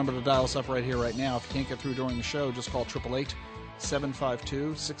 888-PLAN-RIC is the number to dial us up right here, right now. If you can't get through during the show, just call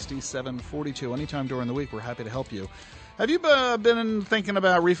 888-752-6742. Anytime during the week, we're happy to help you. Have you been thinking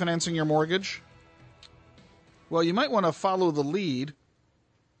about refinancing your mortgage? Well, you might want to follow the lead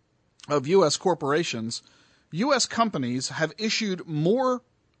of U.S. corporations. U.S. companies have issued more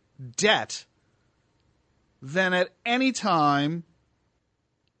debt than at any time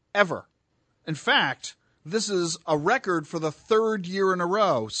ever. In fact, this is a record for the third year in a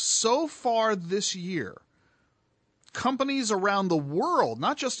row. So far this year, companies around the world,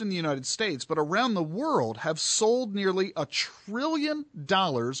 not just in the United States, but around the world, have sold nearly $1 trillion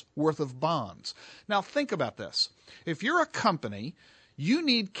worth of bonds. Now, think about this. If you're a company, you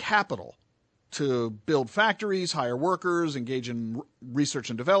need capital to build factories, hire workers, engage in research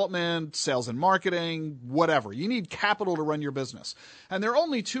and development, sales and marketing, whatever. You need capital to run your business. And there are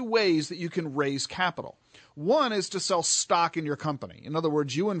only two ways that you can raise capital. One is to sell stock in your company. In other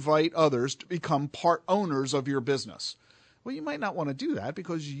words, you invite others to become part owners of your business. Well, you might not want to do that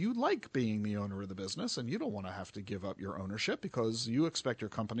because you like being the owner of the business and you don't want to have to give up your ownership because you expect your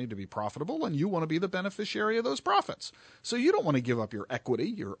company to be profitable and you want to be the beneficiary of those profits. So you don't want to give up your equity,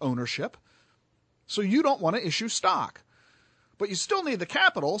 your ownership. So you don't want to issue stock. But you still need the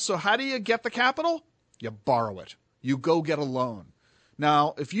capital, so how do you get the capital? You borrow it. You go get a loan.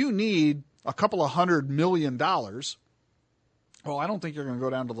 Now, if you need a couple of $100 million, well, I don't think you're going to go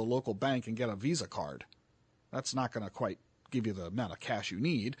down to the local bank and get a Visa card. That's not going to quite give you the amount of cash you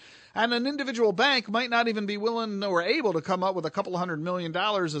need. And an individual bank might not even be willing or able to come up with a couple of $100 million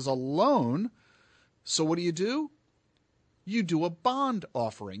as a loan. So what do? You do a bond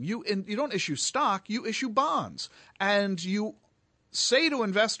offering. You don't issue stock, you issue bonds. And you say to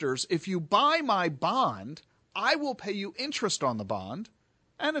investors, if you buy my bond, I will pay you interest on the bond,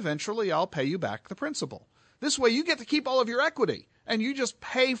 and eventually I'll pay you back the principal. This way you get to keep all of your equity, and you just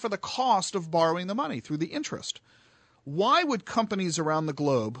pay for the cost of borrowing the money through the interest. Why would companies around the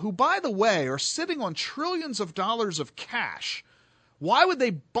globe, who, by the way, are sitting on trillions of dollars of cash, why would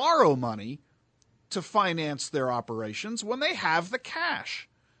they borrow money to finance their operations when they have the cash?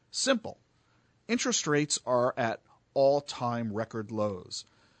 Simple. Interest rates are at all-time record lows.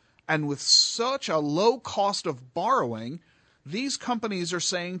 And with such a low cost of borrowing, these companies are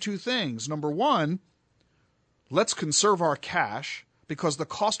saying two things. Number one, let's conserve our cash because the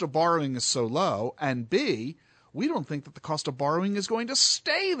cost of borrowing is so low. And B, we don't think that the cost of borrowing is going to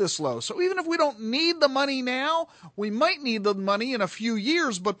stay this low. So even if we don't need the money now, we might need the money in a few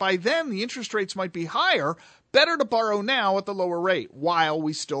years, but by then the interest rates might be higher. Better to borrow now at the lower rate while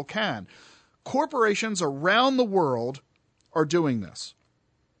we still can. Corporations around the world are doing this.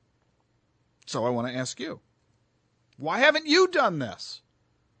 So I want to ask you, why haven't you done this?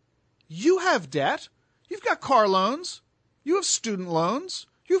 You have debt. You've got car loans. You have student loans.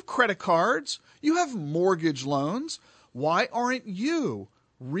 You have credit cards. You have mortgage loans. Why aren't you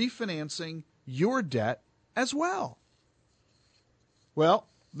refinancing your debt as well? Well,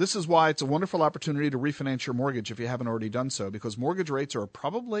 this is why it's a wonderful opportunity to refinance your mortgage if you haven't already done so, because mortgage rates are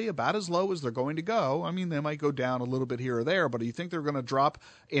probably about as low as they're going to go. I mean, they might go down a little bit here or there, but do you think they're going to drop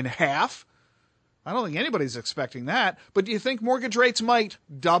in half? I don't think anybody's expecting that. But do you think mortgage rates might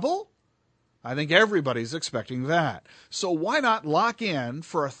double? I think everybody's expecting that. So why not lock in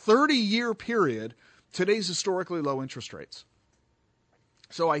for a 30-year period today's historically low interest rates?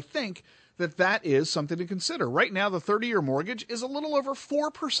 So I think that is something to consider. Right now, the 30-year mortgage is a little over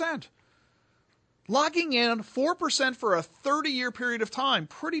 4%. Locking in 4% for a 30-year period of time,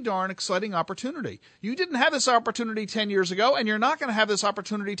 pretty darn exciting opportunity. You didn't have this opportunity 10 years ago, and you're not going to have this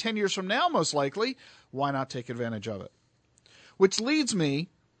opportunity 10 years from now, most likely. Why not take advantage of it? Which leads me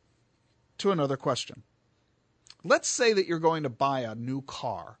to another question. Let's say that you're going to buy a new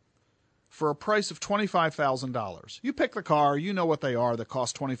car for a price of $25,000. You pick the car, you know what they are, that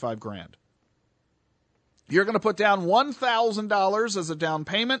cost $25,000. You're going to put down $1,000 as a down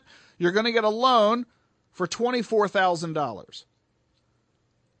payment. You're going to get a loan for $24,000.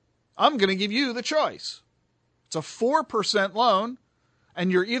 I'm going to give you the choice. It's a 4% loan,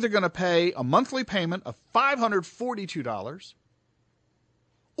 and you're either going to pay a monthly payment of $542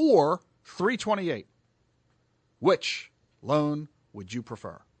 or $328. Which loan would you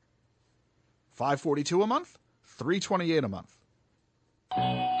prefer? $542 a month, $328 a month.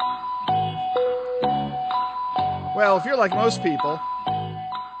 Well, if you're like most people,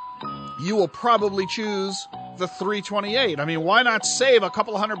 you will probably choose the $328. I mean, why not save a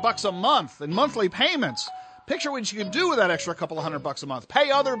couple of $100 a month in monthly payments? Picture what you could do with that extra couple of $100 a month.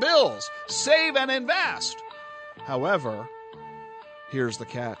 Pay other bills, save and invest. However, here's the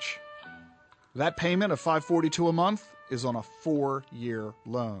catch. That payment of $542 a month is on a 4-year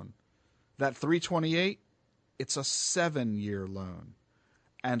loan. That $328, it's a 7-year loan.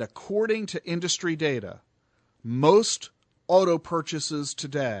 And according to industry data, most auto purchases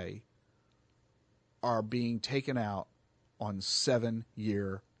today are being taken out on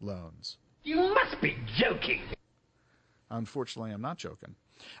 7-year loans. You must be joking. Unfortunately, I'm not joking.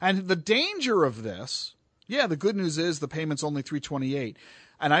 And the danger of this, the good news is the payment's only $328.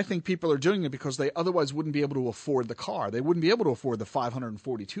 And I think people are doing it because they otherwise wouldn't be able to afford the car. They wouldn't be able to afford the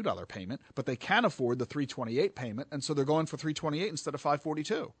 $542 payment, but they can afford the $328 payment, and so they're going for $328 instead of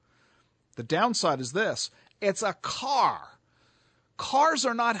 $542. The downside is this. It's a car. Cars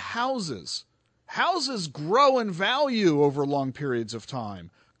are not houses. Houses grow in value over long periods of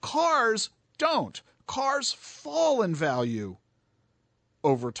time. Cars don't. Cars fall in value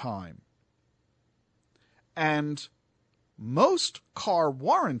over time. And most car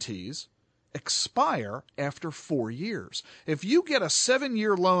warranties expire after 4 years. If you get a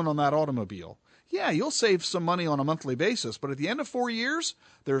 7-year loan on that automobile, you'll save some money on a monthly basis, but at the end of 4 years,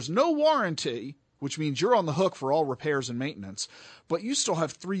 there's no warranty, which means you're on the hook for all repairs and maintenance, but you still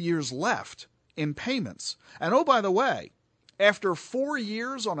have 3 years left in payments. And oh, by the way, after 4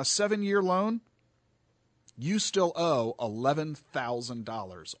 years on a 7-year loan, you still owe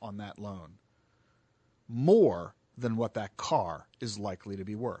 $11,000 on that loan, more than what that car is likely to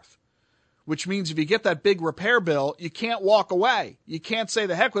be worth. Which means if you get that big repair bill, you can't walk away. You can't say,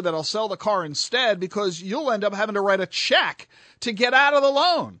 the heck with it, I'll sell the car instead, because you'll end up having to write a check to get out of the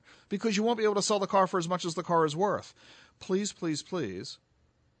loan because you won't be able to sell the car for as much as the car is worth. Please, please, please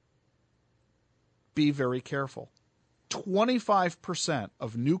be very careful. 25%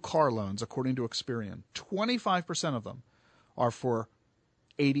 of new car loans, according to Experian, 25% of them are for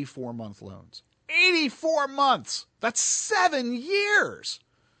 84-month loans. 84 months! That's 7 years!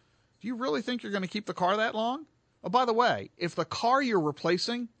 Do you really think you're going to keep the car that long? Oh, by the way, if the car you're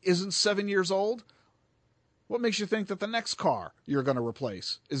replacing isn't 7 years old, what makes you think that the next car you're going to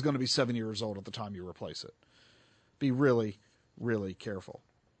replace is going to be 7 years old at the time you replace it? Be really, really careful.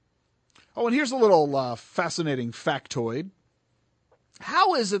 Oh, and here's a little fascinating factoid.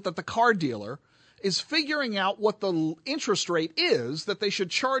 How is it that the car dealer is figuring out what the interest rate is that they should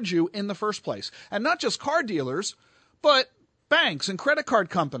charge you in the first place? And not just car dealers, but banks and credit card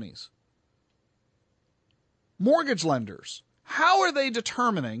companies, mortgage lenders. How are they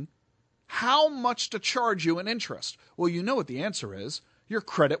determining how much to charge you in interest? Well, you know what the answer is. Your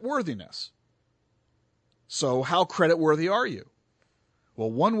credit worthiness. So how credit worthy are you? Well,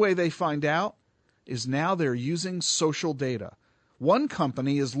 one way they find out is now they're using social data. One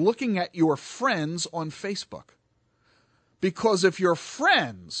company is looking at your friends on Facebook. Because if your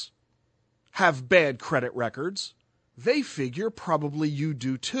friends have bad credit records, they figure probably you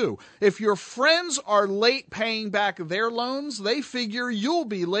do too. If your friends are late paying back their loans, they figure you'll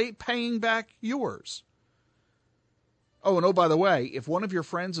be late paying back yours. Oh, and by the way, if one of your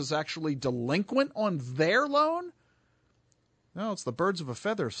friends is actually delinquent on their loan, no, it's the birds of a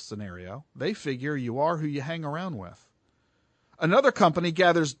feather scenario. They figure you are who you hang around with. Another company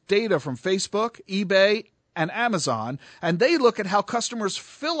gathers data from Facebook, eBay, and Amazon, and they look at how customers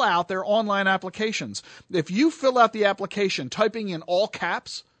fill out their online applications. If you fill out the application typing in all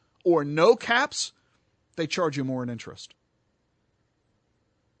caps or no caps, they charge you more in interest.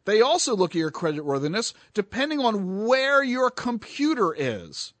 They also look at your creditworthiness depending on where your computer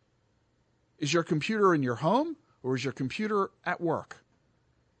is. Is your computer in your home or is your computer at work?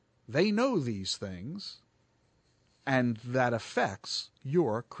 They know these things, and that affects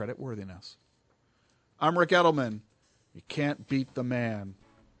your creditworthiness. I'm Rick Edelman. You can't beat the man,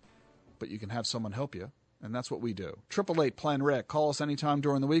 but you can have someone help you, and that's what we do. 888-PLAN-RICK. Call us anytime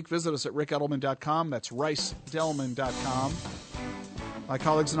during the week. Visit us at rickedelman.com. That's ricedelman.com. My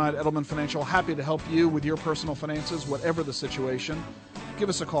colleagues and I at Edelman Financial, happy to help you with your personal finances, whatever the situation. Give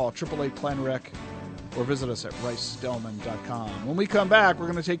us a call, 888-PLAN-RICK, or visit us at ricedelman.com. When we come back, we're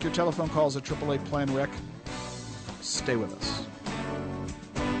going to take your telephone calls at 888-PLAN-RICK. Stay with us.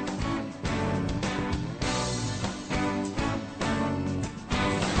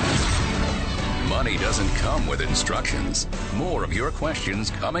 Money doesn't come with instructions. More of your questions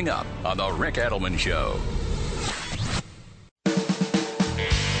coming up on The Rick Edelman Show.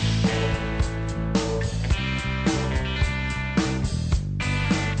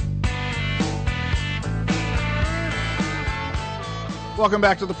 Welcome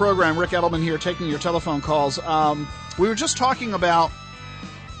back to the program. Rick Edelman here, taking your telephone calls. We were just talking about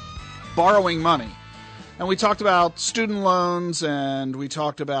borrowing money. And we talked about student loans, and we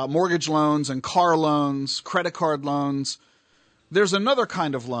talked about mortgage loans and car loans, credit card loans. There's another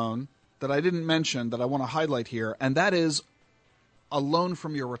kind of loan that I didn't mention that I want to highlight here, and that is a loan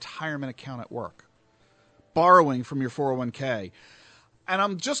from your retirement account at work, borrowing from your 401k. And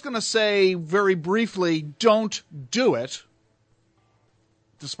I'm just going to say very briefly, don't do it,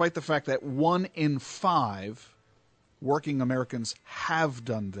 despite the fact that 1 in 5 working Americans have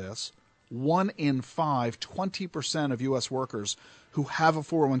done this. 1 in 5, 20% of U.S. workers who have a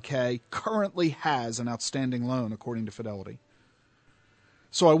 401k currently has an outstanding loan, according to Fidelity.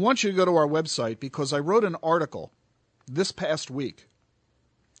 So I want you to go to our website because I wrote an article this past week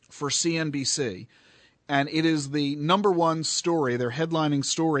for CNBC, and it is the #1 story, their headlining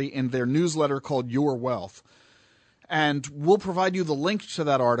story in their newsletter called Your Wealth. And we'll provide you the link to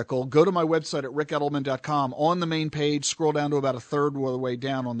that article. Go to my website at rickedelman.com. On the main page, scroll down to about a third of the way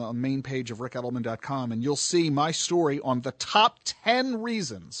down on the main page of rickedelman.com, and you'll see my story on the top 10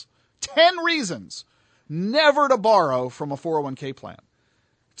 reasons never to borrow from a 401k plan.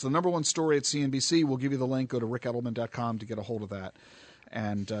 It's the #1 story at CNBC. We'll give you the link. Go to rickedelman.com to get a hold of that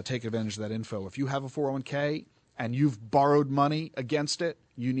and take advantage of that info. If you have a 401k and you've borrowed money against it,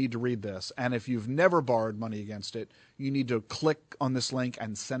 you need to read this. And if you've never borrowed money against it, you need to click on this link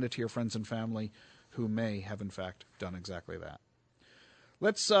and send it to your friends and family who may have, in fact, done exactly that.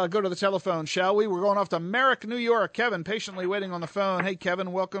 Let's go to the telephone, shall we? We're going off to Merrick, New York. Kevin, patiently waiting on the phone. Hey,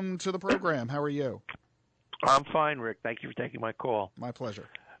 Kevin, welcome to the program. How are you? I'm fine, Rick. Thank you for taking my call. My pleasure.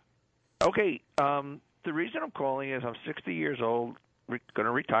 Okay, the reason I'm calling is I'm 60 years old, going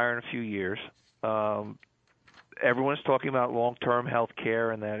to retire in a few years. Everyone's talking about long-term health care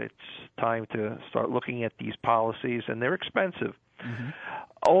and that it's time to start looking at these policies, and they're expensive. Mm-hmm.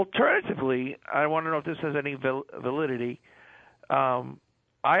 Alternatively, I want to know if this has any validity.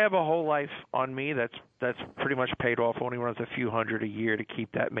 I have a whole life on me that's pretty much paid off, only runs a few hundred a year to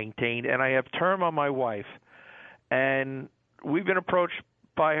keep that maintained, and I have term on my wife. And we've been approached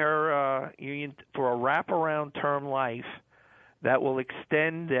by her union for a wraparound term life that will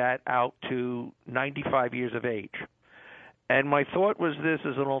extend that out to 95 years of age. And my thought was this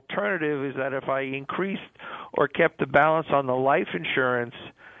as an alternative is that if I increased or kept the balance on the life insurance,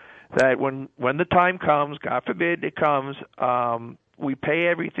 that when the time comes, God forbid it comes, we pay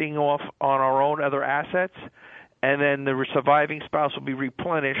everything off on our own other assets, and then the surviving spouse will be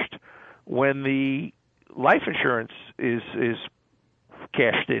replenished when the life insurance is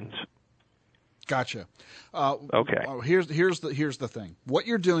cashed in. Gotcha. Okay. Here's the thing. What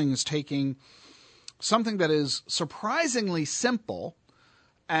you're doing is taking something that is surprisingly simple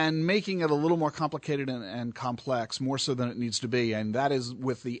and making it a little more complicated and complex, more so than it needs to be, and that is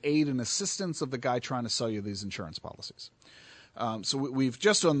with the aid and assistance of the guy trying to sell you these insurance policies. So we've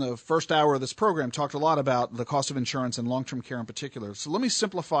just on the first hour of this program talked a lot about the cost of insurance and long-term care in particular. So let me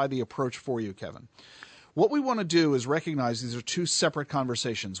simplify the approach for you, Kevin. What we want to do is recognize these are two separate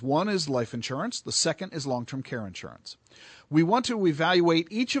conversations. One is life insurance. The second is long-term care insurance. We want to evaluate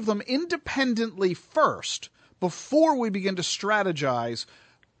each of them independently first before we begin to strategize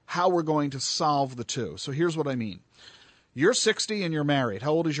how we're going to solve the two. So here's what I mean. You're 60 and you're married.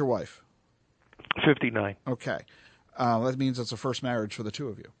 How old is your wife? 59. Okay. That means it's a first marriage for the two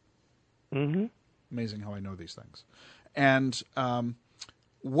of you. Mm-hmm. Amazing how I know these things. And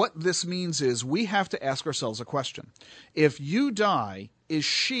what this means is we have to ask ourselves a question. If you die, is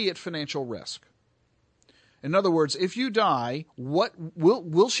she at financial risk? In other words, if you die, what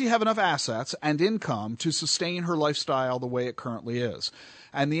will she have enough assets and income to sustain her lifestyle the way it currently is?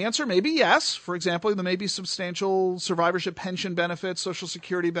 And the answer may be yes. For example, there may be substantial survivorship pension benefits, Social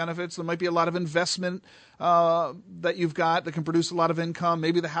Security benefits. There might be a lot of investment that you've got that can produce a lot of income.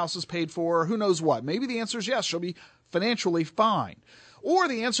 Maybe the house is paid for. Who knows what? Maybe the answer is yes. She'll be financially fine. Or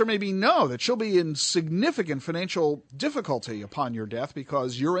the answer may be no, that she'll be in significant financial difficulty upon your death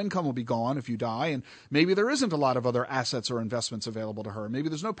because your income will be gone if you die, and maybe there isn't a lot of other assets or investments available to her. Maybe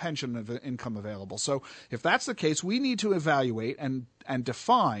there's no pension income available. So if that's the case, we need to evaluate and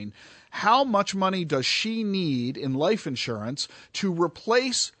define how much money does she need in life insurance to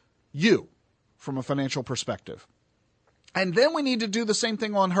replace you from a financial perspective. And then we need to do the same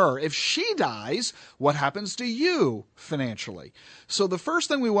thing on her. If she dies, what happens to you financially? So the first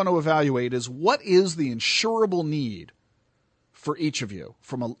thing we want to evaluate is what is the insurable need for each of you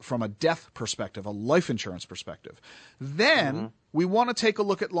from a death perspective, a life insurance perspective. Then we want to take a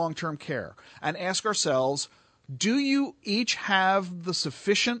look at long-term care and ask ourselves, do you each have the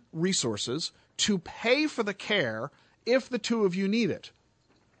sufficient resources to pay for the care if the two of you need it?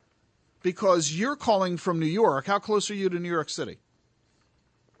 Because you're calling from New York. How close are you to New York City?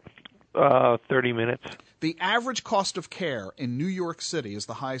 30 minutes. The average cost of care in New York City is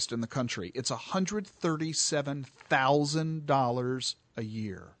the highest in the country. It's $137,000 a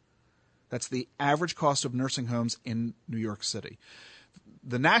year. That's the average cost of nursing homes in New York City.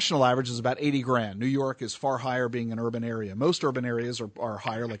 The national average is about $80,000. New York is far higher, being an urban area. Most urban areas are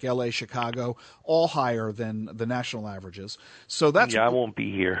higher, like L.A., Chicago, all higher than the national averages. So that's I won't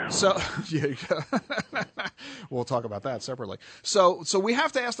be here. So yeah, we'll talk about that separately. So we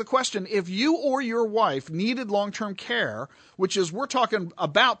have to ask the question: if you or your wife needed long-term care, which is we're talking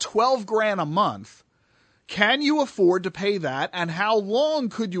about $12,000 a month. Can you afford to pay that, and how long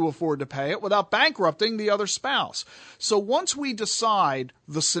could you afford to pay it without bankrupting the other spouse? So once we decide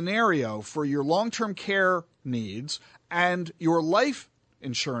the scenario for your long-term care needs and your life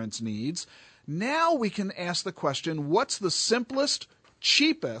insurance needs, now we can ask the question, what's the simplest,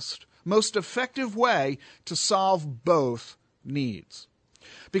 cheapest, most effective way to solve both needs?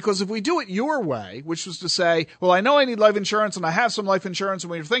 Because if we do it your way, which was to say, well, I know I need life insurance and I have some life insurance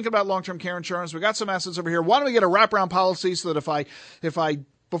and we're thinking about long-term care insurance, we got some assets over here, why don't we get a wraparound policy so that if I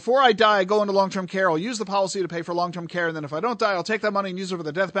before I die, I go into long-term care, I'll use the policy to pay for long-term care, and then if I don't die, I'll take that money and use it for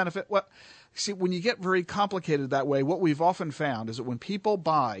the death benefit. Well, see, when you get very complicated that way, what we've often found is that when people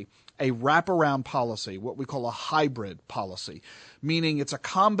buy a wraparound policy, what we call a hybrid policy, meaning it's a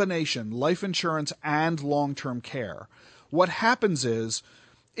combination, life insurance and long-term care, what happens is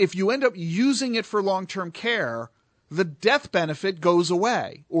if you end up using it for long-term care, the death benefit goes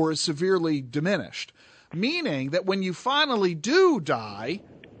away or is severely diminished, meaning that when you finally do die,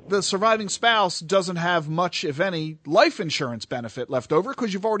 the surviving spouse doesn't have much, if any, life insurance benefit left over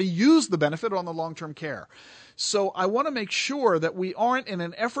because you've already used the benefit on the long-term care. So I want to make sure that we aren't, in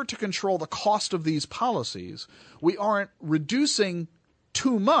an effort to control the cost of these policies, we aren't reducing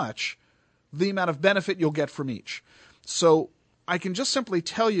too much the amount of benefit you'll get from each. So I can just simply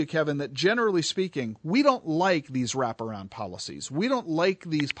tell you, Kevin, that generally speaking, we don't like these wraparound policies. We don't like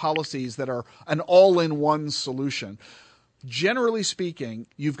these policies that are an all-in-one solution. Generally speaking,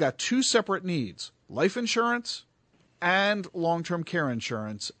 you've got two separate needs, life insurance and long-term care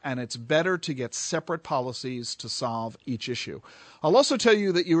insurance, and it's better to get separate policies to solve each issue. I'll also tell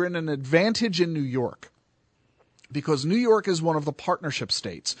you that you're in an advantage in New York because New York is one of the partnership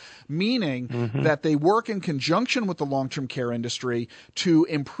states, meaning that they work in conjunction with the long-term care industry to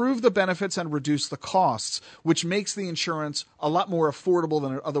improve the benefits and reduce the costs, which makes the insurance a lot more affordable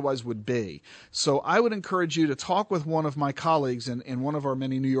than it otherwise would be. So I would encourage you to talk with one of my colleagues in one of our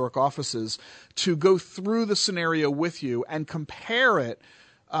many New York offices to go through the scenario with you and compare it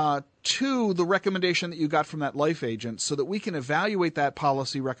to the recommendation that you got from that life agent so that we can evaluate that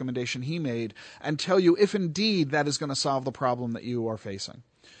policy recommendation he made and tell you if indeed that is going to solve the problem that you are facing.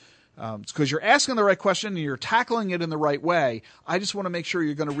 It's because you're asking the right question and you're tackling it in the right way. I just want to make sure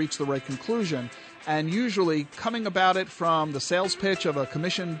you're going to reach the right conclusion. And usually coming about it from the sales pitch of a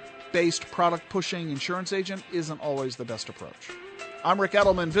commission-based product-pushing insurance agent isn't always the best approach. I'm Rick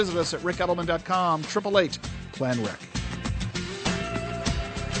Edelman. Visit us at rickedelman.com, 888-PLAN-RICK.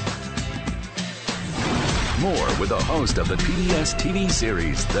 More with the host of the PBS TV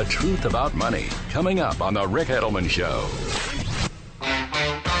series, The Truth About Money, coming up on The Rick Edelman Show.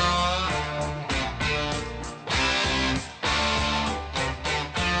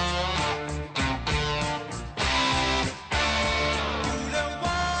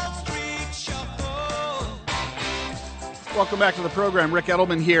 Welcome back to the program. Rick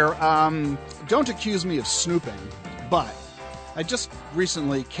Edelman here. Don't accuse me of snooping, but I just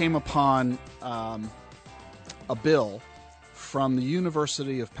recently came upon a bill from the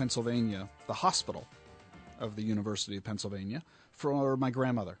University of Pennsylvania, the hospital of the University of Pennsylvania, for my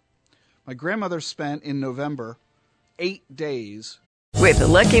grandmother. My grandmother spent in November 8 days. With the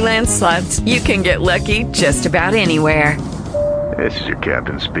Lucky Land Slots, you can get lucky just about anywhere. This is your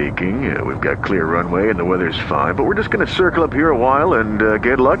captain speaking. We've got clear runway and the weather's fine, but we're just going to circle up here a while and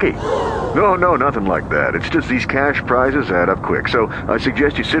get lucky. No, nothing like that. It's just these cash prizes add up quick. So I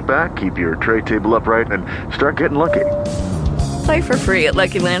suggest you sit back, keep your tray table upright, and start getting lucky. Play for free at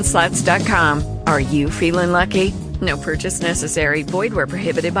LuckyLandSlots.com. Are you feeling lucky? No purchase necessary. Void where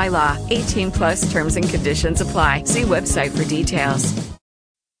prohibited by law. 18+ terms and conditions apply. See website for details.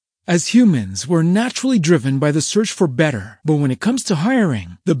 As humans, we're naturally driven by the search for better. But when it comes to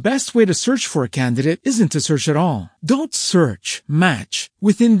hiring, the best way to search for a candidate isn't to search at all. Don't search, match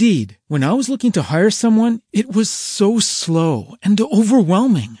with Indeed. When I was looking to hire someone, it was so slow and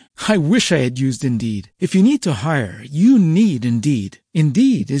overwhelming. I wish I had used Indeed. If you need to hire, you need Indeed.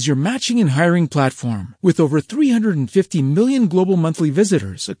 Indeed is your matching and hiring platform with over 350 million global monthly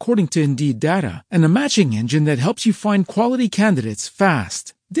visitors, according to Indeed data, and a matching engine that helps you find quality candidates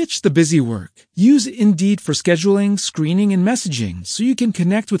fast. Ditch the busy work. Use Indeed for scheduling, screening, and messaging so you can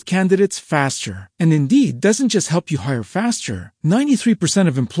connect with candidates faster. And Indeed doesn't just help you hire faster. 93%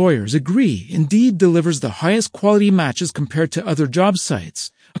 of employers agree Indeed delivers the highest quality matches compared to other job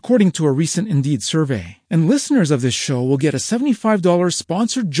sites, according to a recent Indeed survey. And listeners of this show will get a $75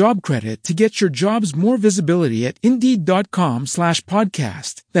 sponsored job credit to get your jobs more visibility at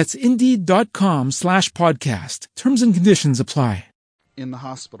Indeed.com/podcast. That's Indeed.com/podcast. Terms and conditions apply. In the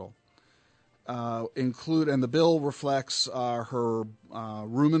hospital, and the bill reflects her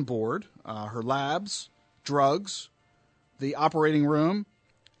room and board, her labs, drugs, the operating room,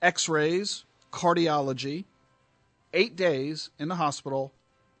 x-rays, cardiology, 8 days in the hospital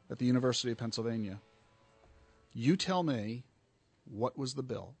at the University of Pennsylvania. You tell me, what was the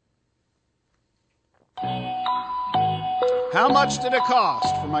bill? How much did it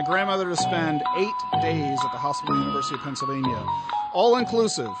cost for my grandmother to spend 8 days at the hospital at the University of Pennsylvania?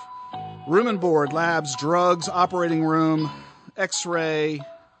 All-inclusive, room and board, labs, drugs, operating room, x-ray,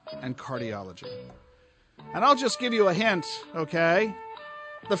 and cardiology. And I'll just give you a hint, okay?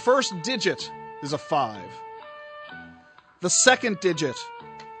 The first digit is a 5. The second digit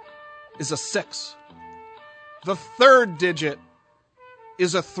is a 6. The third digit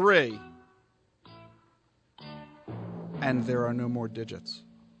is a 3. And there are no more digits.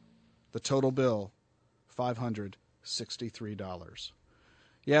 The total bill, $550. $563.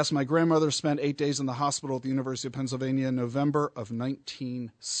 Yes, my grandmother spent 8 days in the hospital at the University of Pennsylvania in November of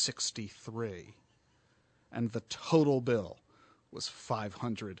 1963. And the total bill was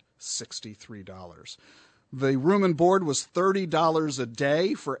 $563. The room and board was $30 a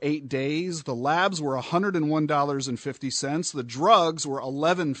day for 8 days. The labs were $101.50. The drugs were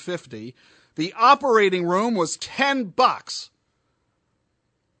 $11.50. The operating room was $10.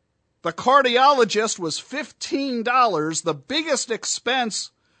 The cardiologist was $15. The biggest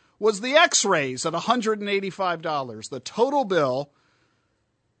expense was the x-rays at $185. The total bill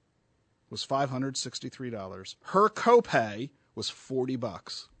was $563. Her copay was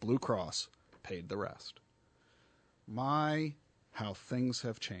 $40. Blue Cross paid the rest. My, how things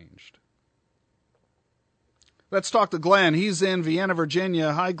have changed. Let's talk to Glenn. He's in Vienna,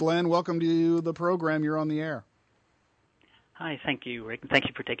 Virginia. Hi, Glenn. Welcome to the program. You're on the air. Hi, thank you, Rick. Thank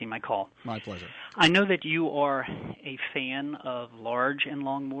you for taking my call. My pleasure. I know that you are a fan of large and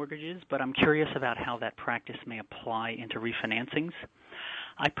long mortgages, but I'm curious about how that practice may apply into refinancings.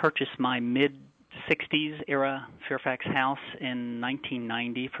 I purchased my mid-60s era Fairfax house in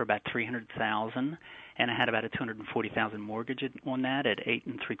 1990 for about $300,000, and I had about a $240,000 mortgage on that at 8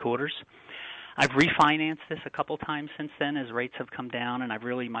 3/4. I've refinanced this a couple times since then as rates have come down, and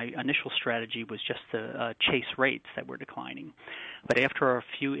my initial strategy was just to chase rates that were declining. But after a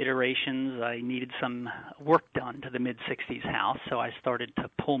few iterations, I needed some work done to the mid-60s house, so I started to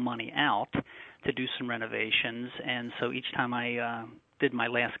pull money out to do some renovations, and so each time I did my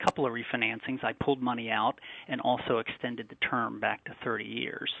last couple of refinancings, I pulled money out and also extended the term back to 30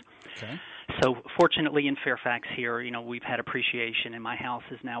 years. Okay. So fortunately in Fairfax here, we've had appreciation, and my house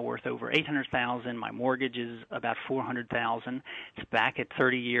is now worth over $800,000. My mortgage is about $400,000. It's back at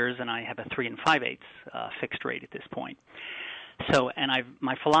 30 years, and I have a 3 5/8 fixed rate at this point. So, and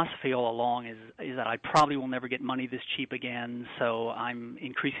my philosophy all along is that I probably will never get money this cheap again. So I'm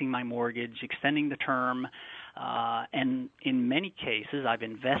increasing my mortgage, extending the term, and in many cases I've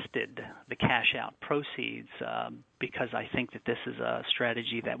invested the cash out proceeds because I think that this is a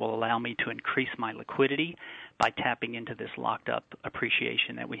strategy that will allow me to increase my liquidity by tapping into this locked up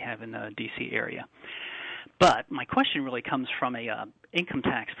appreciation that we have in the D.C. area. But my question really comes from a income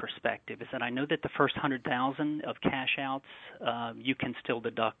tax perspective, is that I know that the first $100,000 of cash outs, you can still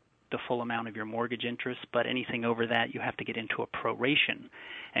deduct the full amount of your mortgage interest, but anything over that you have to get into a proration,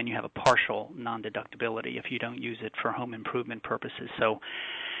 and you have a partial non-deductibility if you don't use it for home improvement purposes. So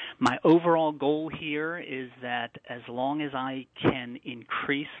my overall goal here is that as long as I can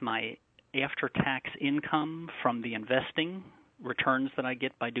increase my after-tax income from the investing returns that I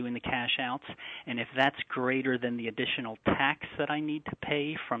get by doing the cash outs, and if that's greater than the additional tax that I need to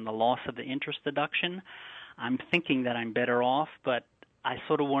pay from the loss of the interest deduction, I'm thinking that I'm better off, but I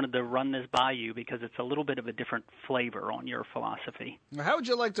sort of wanted to run this by you because it's a little bit of a different flavor on your philosophy. How would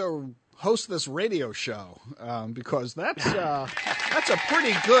you like to host this radio show? Because that's a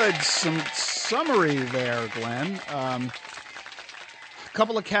pretty good summary there, Glenn. A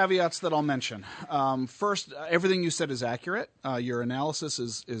couple of caveats that I'll mention. First, everything you said is accurate. Your analysis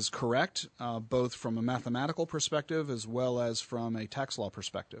is correct, both from a mathematical perspective as well as from a tax law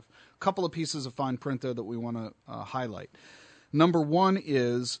perspective. A couple of pieces of fine print there that we want to highlight. Number one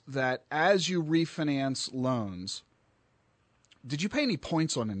is that as you refinance loans, did you pay any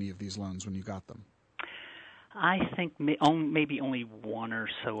points on any of these loans when you got them? I think maybe only one or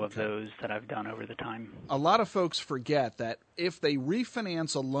so of those that I've done over the time. A lot of folks forget that if they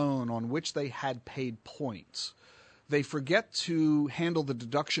refinance a loan on which they had paid points, they forget to handle the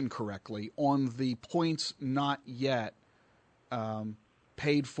deduction correctly on the points not yet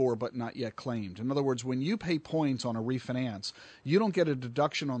paid for but not yet claimed. In other words, when you pay points on a refinance, you don't get a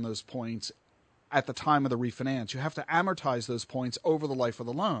deduction on those points at the time of the refinance. You have to amortize those points over the life of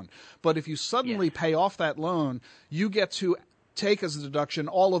the loan. But if you suddenly pay off that loan, you get to take as a deduction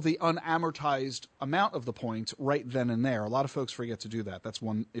all of the unamortized amount of the points right then and there. A lot of folks forget to do that. That's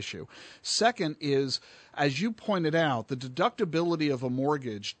one issue. Second is, as you pointed out, the deductibility of a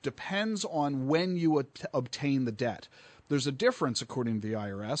mortgage depends on when you obtain the debt. There's a difference, according to the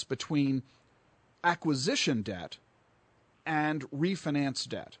IRS, between acquisition debt and refinance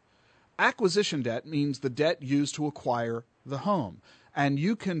debt. Acquisition debt means the debt used to acquire the home. And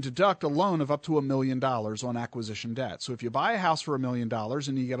you can deduct a loan of up to $1 million on acquisition debt. So if you buy a house for $1 million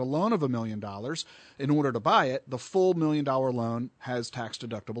and you get a loan of $1 million, in order to buy it, the full $1 million loan has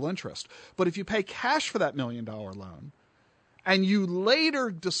tax-deductible interest. But if you pay cash for that $1 million loan and you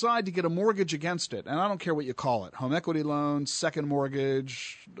later decide to get a mortgage against it, and I don't care what you call it, home equity loan, second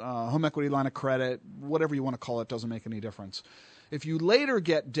mortgage, home equity line of credit, whatever you want to call it, doesn't make any difference. If you later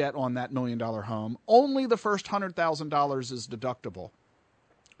get debt on that $1 million home, only the first $100,000 is deductible.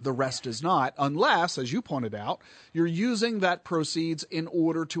 The rest is not, unless, as you pointed out, you're using that proceeds in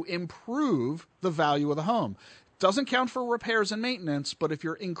order to improve the value of the home. Doesn't count for repairs and maintenance, but if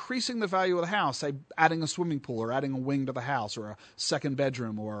you're increasing the value of the house, say adding a swimming pool or adding a wing to the house or a second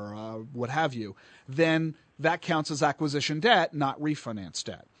bedroom or what have you, then that counts as acquisition debt, not refinance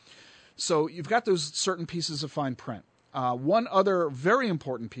debt. So you've got those certain pieces of fine print. One other very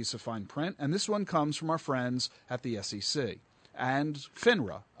important piece of fine print, and this one comes from our friends at the SEC and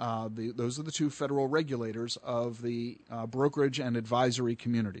FINRA. Those are the two federal regulators of the brokerage and advisory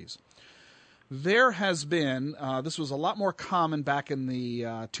communities. There has been, this was a lot more common back in the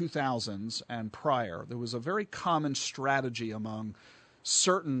 2000s and prior. There was a very common strategy among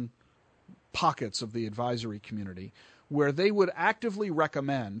certain pockets of the advisory community where they would actively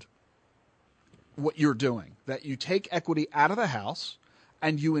recommend what you're doing, that you take equity out of the house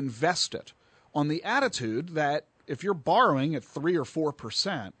and you invest it on the attitude that if you're borrowing at 3 or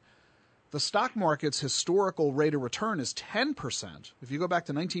 4%, the stock market's historical rate of return is 10%. If you go back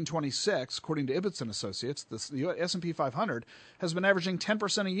to 1926, according to Ibbotson Associates, the S&P 500 has been averaging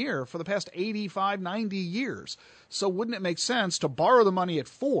 10% a year for the past 85, 90 years. So wouldn't it make sense to borrow the money at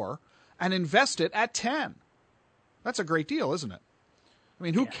 4 and invest it at 10? That's a great deal, isn't it? I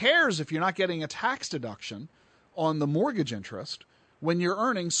mean, who cares if you're not getting a tax deduction on the mortgage interest when you're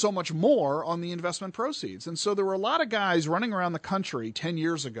earning so much more on the investment proceeds? And so there were a lot of guys running around the country 10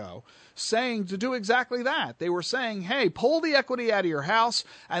 years ago saying to do exactly that. They were saying, hey, pull the equity out of your house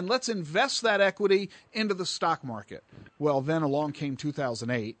and let's invest that equity into the stock market. Well, then along came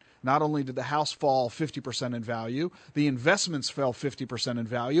 2008. Not only did the house fall 50% in value, the investments fell 50% in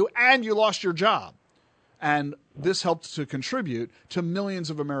value, and you lost your job. And this helped to contribute to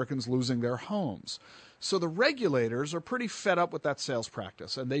millions of Americans losing their homes. So the regulators are pretty fed up with that sales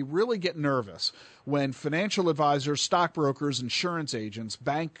practice, and they really get nervous when financial advisors, stockbrokers, insurance agents,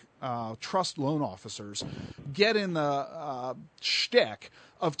 bank trust loan officers get in the shtick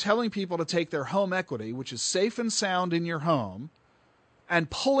of telling people to take their home equity, which is safe and sound in your home,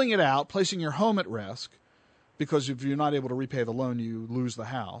 and pulling it out, placing your home at risk, because if you're not able to repay the loan, you lose the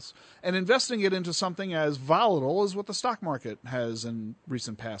house, and investing it into something as volatile as what the stock market has in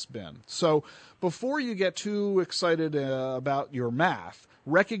recent past been. So before you get too excited about your math,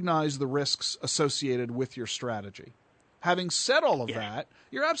 recognize the risks associated with your strategy. Having said all of that,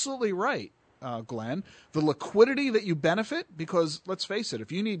 you're absolutely right, Glenn. The liquidity that you benefit, because let's face it,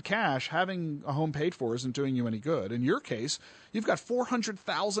 if you need cash, having a home paid for isn't doing you any good. In your case, you've got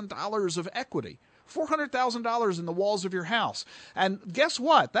 $400,000 of equity. $400,000 in the walls of your house. And guess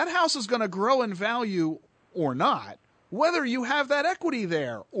what? That house is going to grow in value or not, whether you have that equity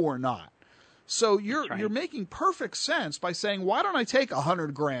there or not. So you're making perfect sense by saying, why don't I take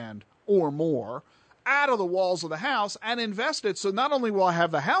 $100,000 or more out of the walls of the house and invest it, so not only will I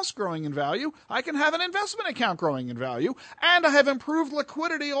have the house growing in value, I can have an investment account growing in value, and I have improved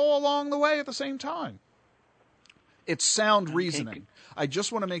liquidity all along the way at the same time. It's sound reasoning. I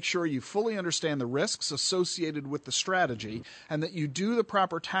just want to make sure you fully understand the risks associated with the strategy and that you do the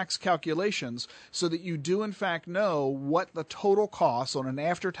proper tax calculations so that you do, in fact, know what the total costs on an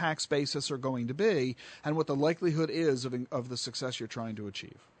after-tax basis are going to be and what the likelihood is of the success you're trying to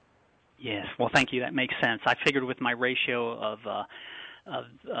achieve. Yes. Well, thank you. That makes sense. I figured with my ratio of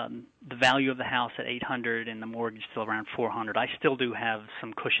the value of the house at $800 and the mortgage still around $400, I still do have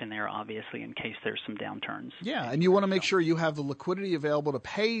some cushion there, obviously, in case there's some downturns. Yeah, and you want to make sure you have the liquidity available to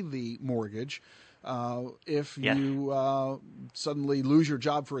pay the mortgage. If you suddenly lose your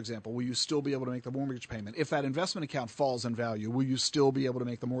job, for example, will you still be able to make the mortgage payment? If that investment account falls in value, will you still be able to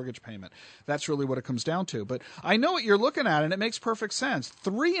make the mortgage payment? That's really what it comes down to. But I know what you're looking at, and it makes perfect sense.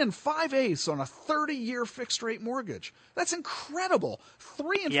 3 5/8 on a 30-year fixed-rate mortgage. That's incredible.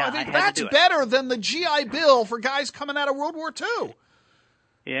 3 5/8. That's better than the GI Bill for guys coming out of World War II.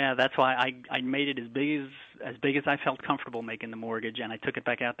 Yeah, that's why I made it as big as I felt comfortable making the mortgage, and I took it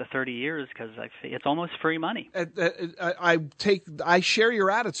back out to 30 years because it's almost free money. I share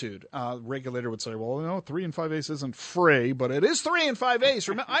your attitude. Regulator would say, well, 3 5/8 isn't free, but it is 3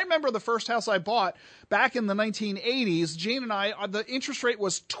 5/8. I remember the first house I bought back in the 1980s. Gene and I, the interest rate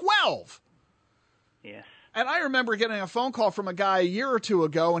was 12. Yes. And I remember getting a phone call from a guy a year or two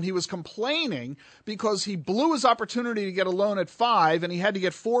ago, and he was complaining because he blew his opportunity to get a loan at 5, and he had to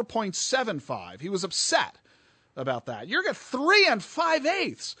get 4.75. He was upset about that. You're at 3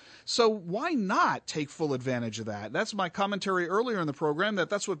 5/8. So why not take full advantage of that? That's my commentary earlier in the program,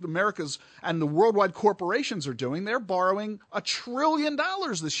 that's what America's and the worldwide corporations are doing. They're borrowing $1 trillion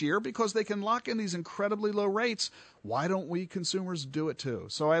this year because they can lock in these incredibly low rates Why don't we consumers do it too?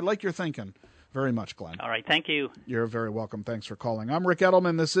 So I like your thinking very much, Glenn. All right. Thank you. You're very welcome. Thanks for calling. I'm Rick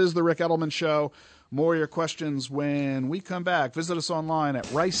Edelman. This is The Rick Edelman Show. More of your questions when we come back. Visit us online at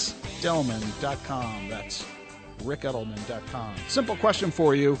ricedelman.com. That's rickedelman.com. Simple question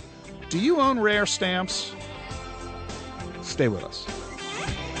for you. Do you own rare stamps? Stay with us.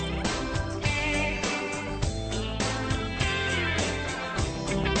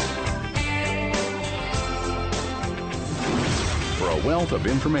 For a wealth of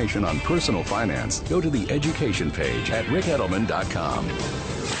information on personal finance, go to the education page at rickedelman.com.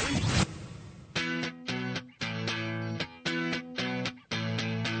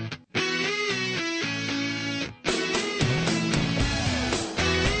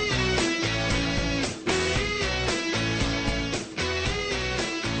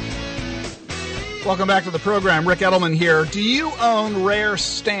 Welcome back to the program. Rick Edelman here. Do you own rare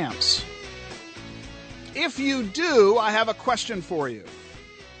stamps? If you do, I have a question for you.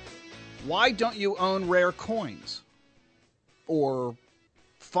 Why don't you own rare coins? Or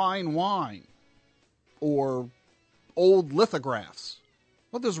fine wine? Or old lithographs?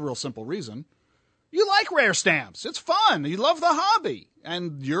 Well, there's a real simple reason. You like rare stamps. It's fun. You love the hobby.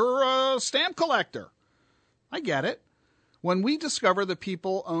 And you're a stamp collector. I get it. When we discover that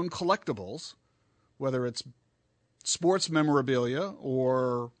people own collectibles, whether it's sports memorabilia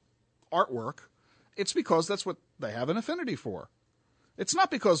or artwork, it's because that's what they have an affinity for. It's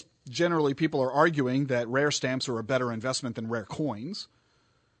not because generally people are arguing that rare stamps are a better investment than rare coins.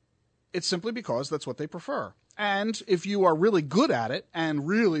 It's simply because that's what they prefer. And if you are really good at it and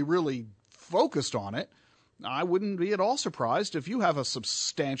really, really focused on it, I wouldn't be at all surprised if you have a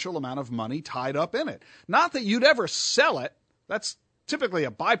substantial amount of money tied up in it. Not that you'd ever sell it. That's typically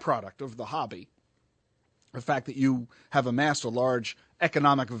a byproduct of the hobby. The fact that you have amassed a large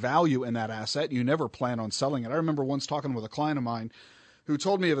economic value in that asset, you never plan on selling it. I remember once talking with a client of mine who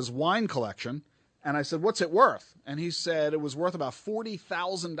told me of his wine collection, and I said, "What's it worth?" And he said it was worth about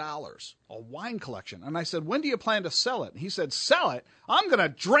 $40,000, a wine collection. And I said, "When do you plan to sell it?" And he said, "Sell it? I'm going to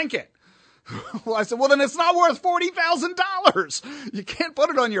drink it." Well, I said, "Well, then it's not worth $40,000. You can't put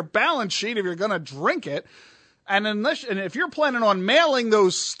it on your balance sheet if you're going to drink it. And if you're planning on mailing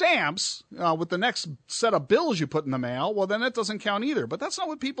those stamps with the next set of bills you put in the mail, well, then that doesn't count either." But that's not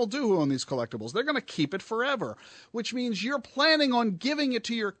what people do who own these collectibles. They're going to keep it forever, which means you're planning on giving it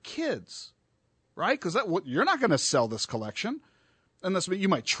to your kids, right? Because you're not going to sell this collection. Unless you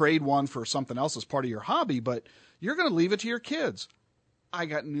might trade one for something else as part of your hobby, but you're going to leave it to your kids. I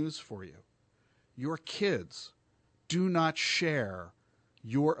got news for you. Your kids do not share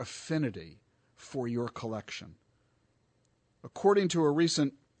your affinity for your collection. According to a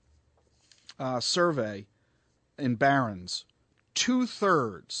recent survey in Barron's,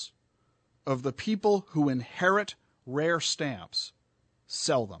 2/3 of the people who inherit rare stamps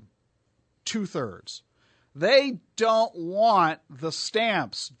sell them. 2/3. They don't want the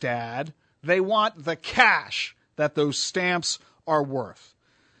stamps, Dad. They want the cash that those stamps are worth.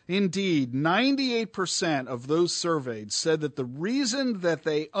 Indeed, 98% of those surveyed said that the reason that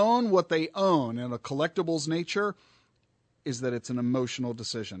they own what they own in a collectible's nature is that it's an emotional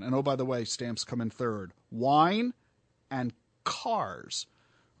decision. And oh, by the way, stamps come in third. Wine and cars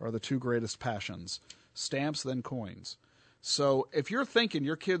are the two greatest passions. Stamps, then coins. So if you're thinking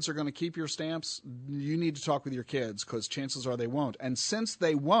your kids are going to keep your stamps, you need to talk with your kids because chances are they won't. And since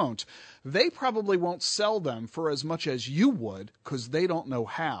they won't, they probably won't sell them for as much as you would because they don't know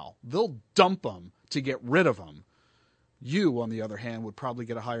how. They'll dump them to get rid of them. You, on the other hand, would probably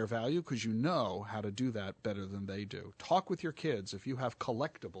get a higher value because you know how to do that better than they do. Talk with your kids if you have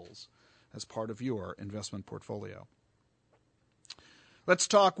collectibles as part of your investment portfolio. Let's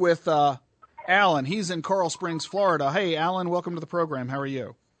talk with Alan. He's in Coral Springs, Florida. Hey, Alan, welcome to the program. How are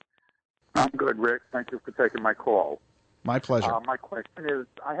you? I'm good, Rick. Thank you for taking my call. My pleasure. My question is,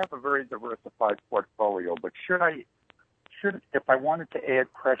 I have a very diversified portfolio, but if I wanted to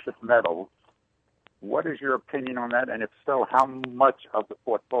add precious metals, what is your opinion on that? And if so, how much of the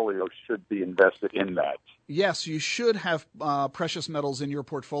portfolio should be invested in that? Yes, you should have precious metals in your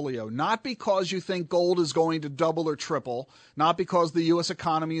portfolio, not because you think gold is going to double or triple, not because the U.S.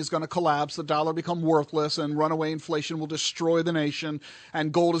 economy is going to collapse, the dollar become worthless, and runaway inflation will destroy the nation,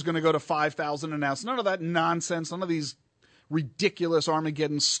 and gold is going to go to $5,000 an ounce. None of that nonsense, none of these ridiculous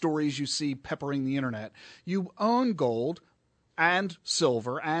Armageddon stories you see peppering the internet. You own gold and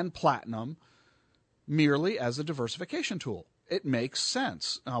silver and platinum merely as a diversification tool. It makes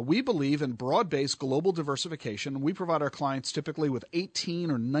sense. We believe in broad-based global diversification. We provide our clients typically with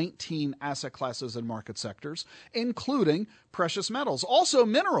 18 or 19 asset classes and market sectors, including precious metals. Also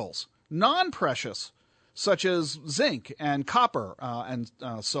minerals, non-precious such as zinc and copper and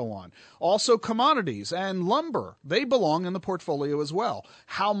so on. Also commodities and lumber, they belong in the portfolio as well.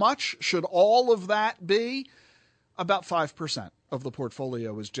 How much should all of that be? About 5% of the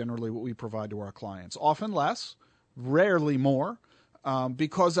portfolio is generally what we provide to our clients. Often less, rarely more,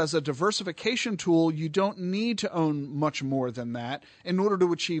 because as a diversification tool, you don't need to own much more than that in order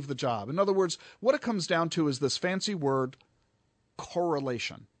to achieve the job. In other words, what it comes down to is this fancy word,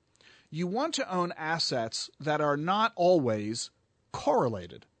 correlation. You want to own assets that are not always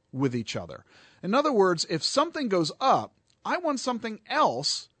correlated with each other. In other words, if something goes up, I want something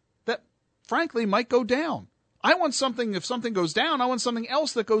else that, frankly, might go down. If something goes down, I want something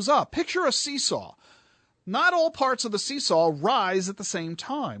else that goes up. Picture a seesaw. Not all parts of the seesaw rise at the same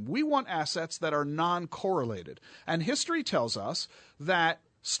time. We want assets that are non-correlated. And history tells us that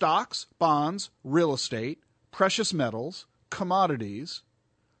stocks, bonds, real estate, precious metals, commodities,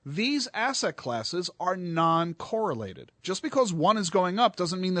 these asset classes are non-correlated. Just because one is going up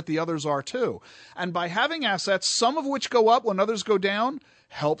doesn't mean that the others are too. And by having assets, some of which go up when others go down,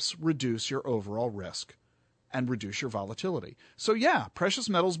 helps reduce your overall risk and reduce your volatility. So yeah, precious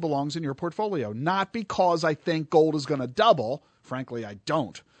metals belongs in your portfolio. Not because I think gold is going to double. Frankly, I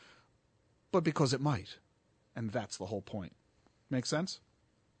don't. But because it might. And that's the whole point. Make sense?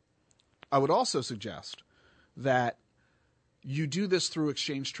 I would also suggest that you do this through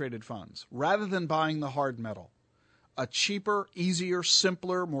exchange-traded funds rather than buying the hard metal. A cheaper, easier,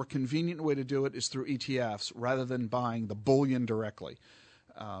 simpler, more convenient way to do it is through ETFs rather than buying the bullion directly.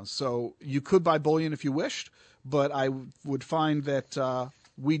 So you could buy bullion if you wished, but I would find that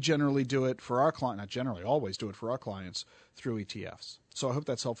we generally do it for our clients, not generally, always do it for our clients through ETFs. So I hope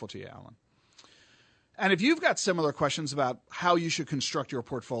that's helpful to you, Alan. And if you've got similar questions about how you should construct your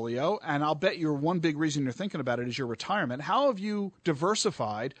portfolio, and I'll bet one big reason you're thinking about it is your retirement, how have you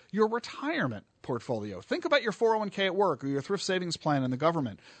diversified your retirement portfolio? Think about your 401k at work or your thrift savings plan in the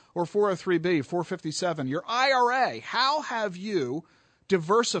government or 403b, 457, your IRA. How have you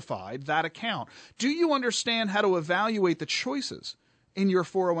diversified that account? Do you understand how to evaluate the choices in your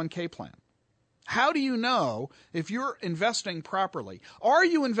 401k plan? How do you know if you're investing properly? Are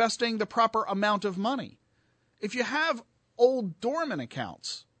you investing the proper amount of money? If you have old dormant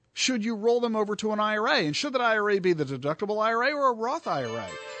accounts, should you roll them over to an IRA? And should that IRA be the deductible IRA or a Roth IRA?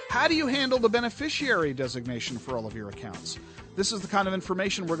 How do you handle the beneficiary designation for all of your accounts? This is the kind of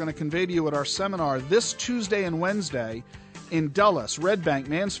information we're going to convey to you at our seminar this Tuesday and Wednesday in Dulles, Red Bank,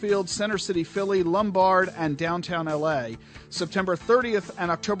 Mansfield, Center City, Philly, Lombard, and downtown LA. September 30th and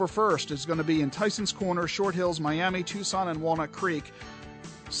October 1st is going to be in Tyson's Corner, Short Hills, Miami, Tucson, and Walnut Creek.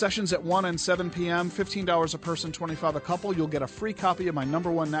 Sessions at 1 and 7 p.m., $15 a person, $25 a couple. You'll get a free copy of my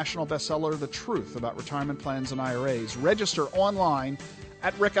 #1 national bestseller, The Truth About Retirement Plans and IRAs. Register online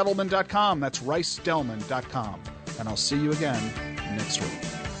at rickedelman.com. That's ricedelman.com. And I'll see you again next week.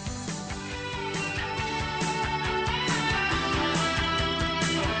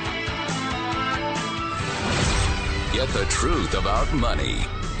 Get the truth about money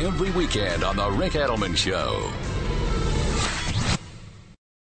every weekend on The Rick Edelman Show.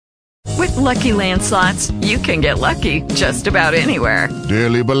 With Lucky Land Slots, you can get lucky just about anywhere.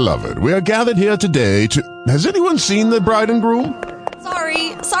 Dearly beloved, we are gathered here today to... Has anyone seen the bride and groom?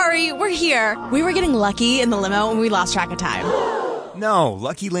 Sorry, we're here. We were getting lucky in the limo and we lost track of time. No,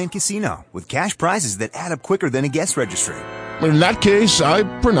 Lucky Land Casino, with cash prizes that add up quicker than a guest registry. In that case, I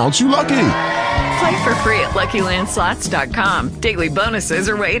pronounce you lucky. Play for free at LuckyLandSlots.com. Daily bonuses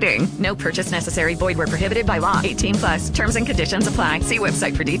are waiting. No purchase necessary. Void where prohibited by law. 18+. Terms and conditions apply. See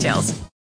website for details.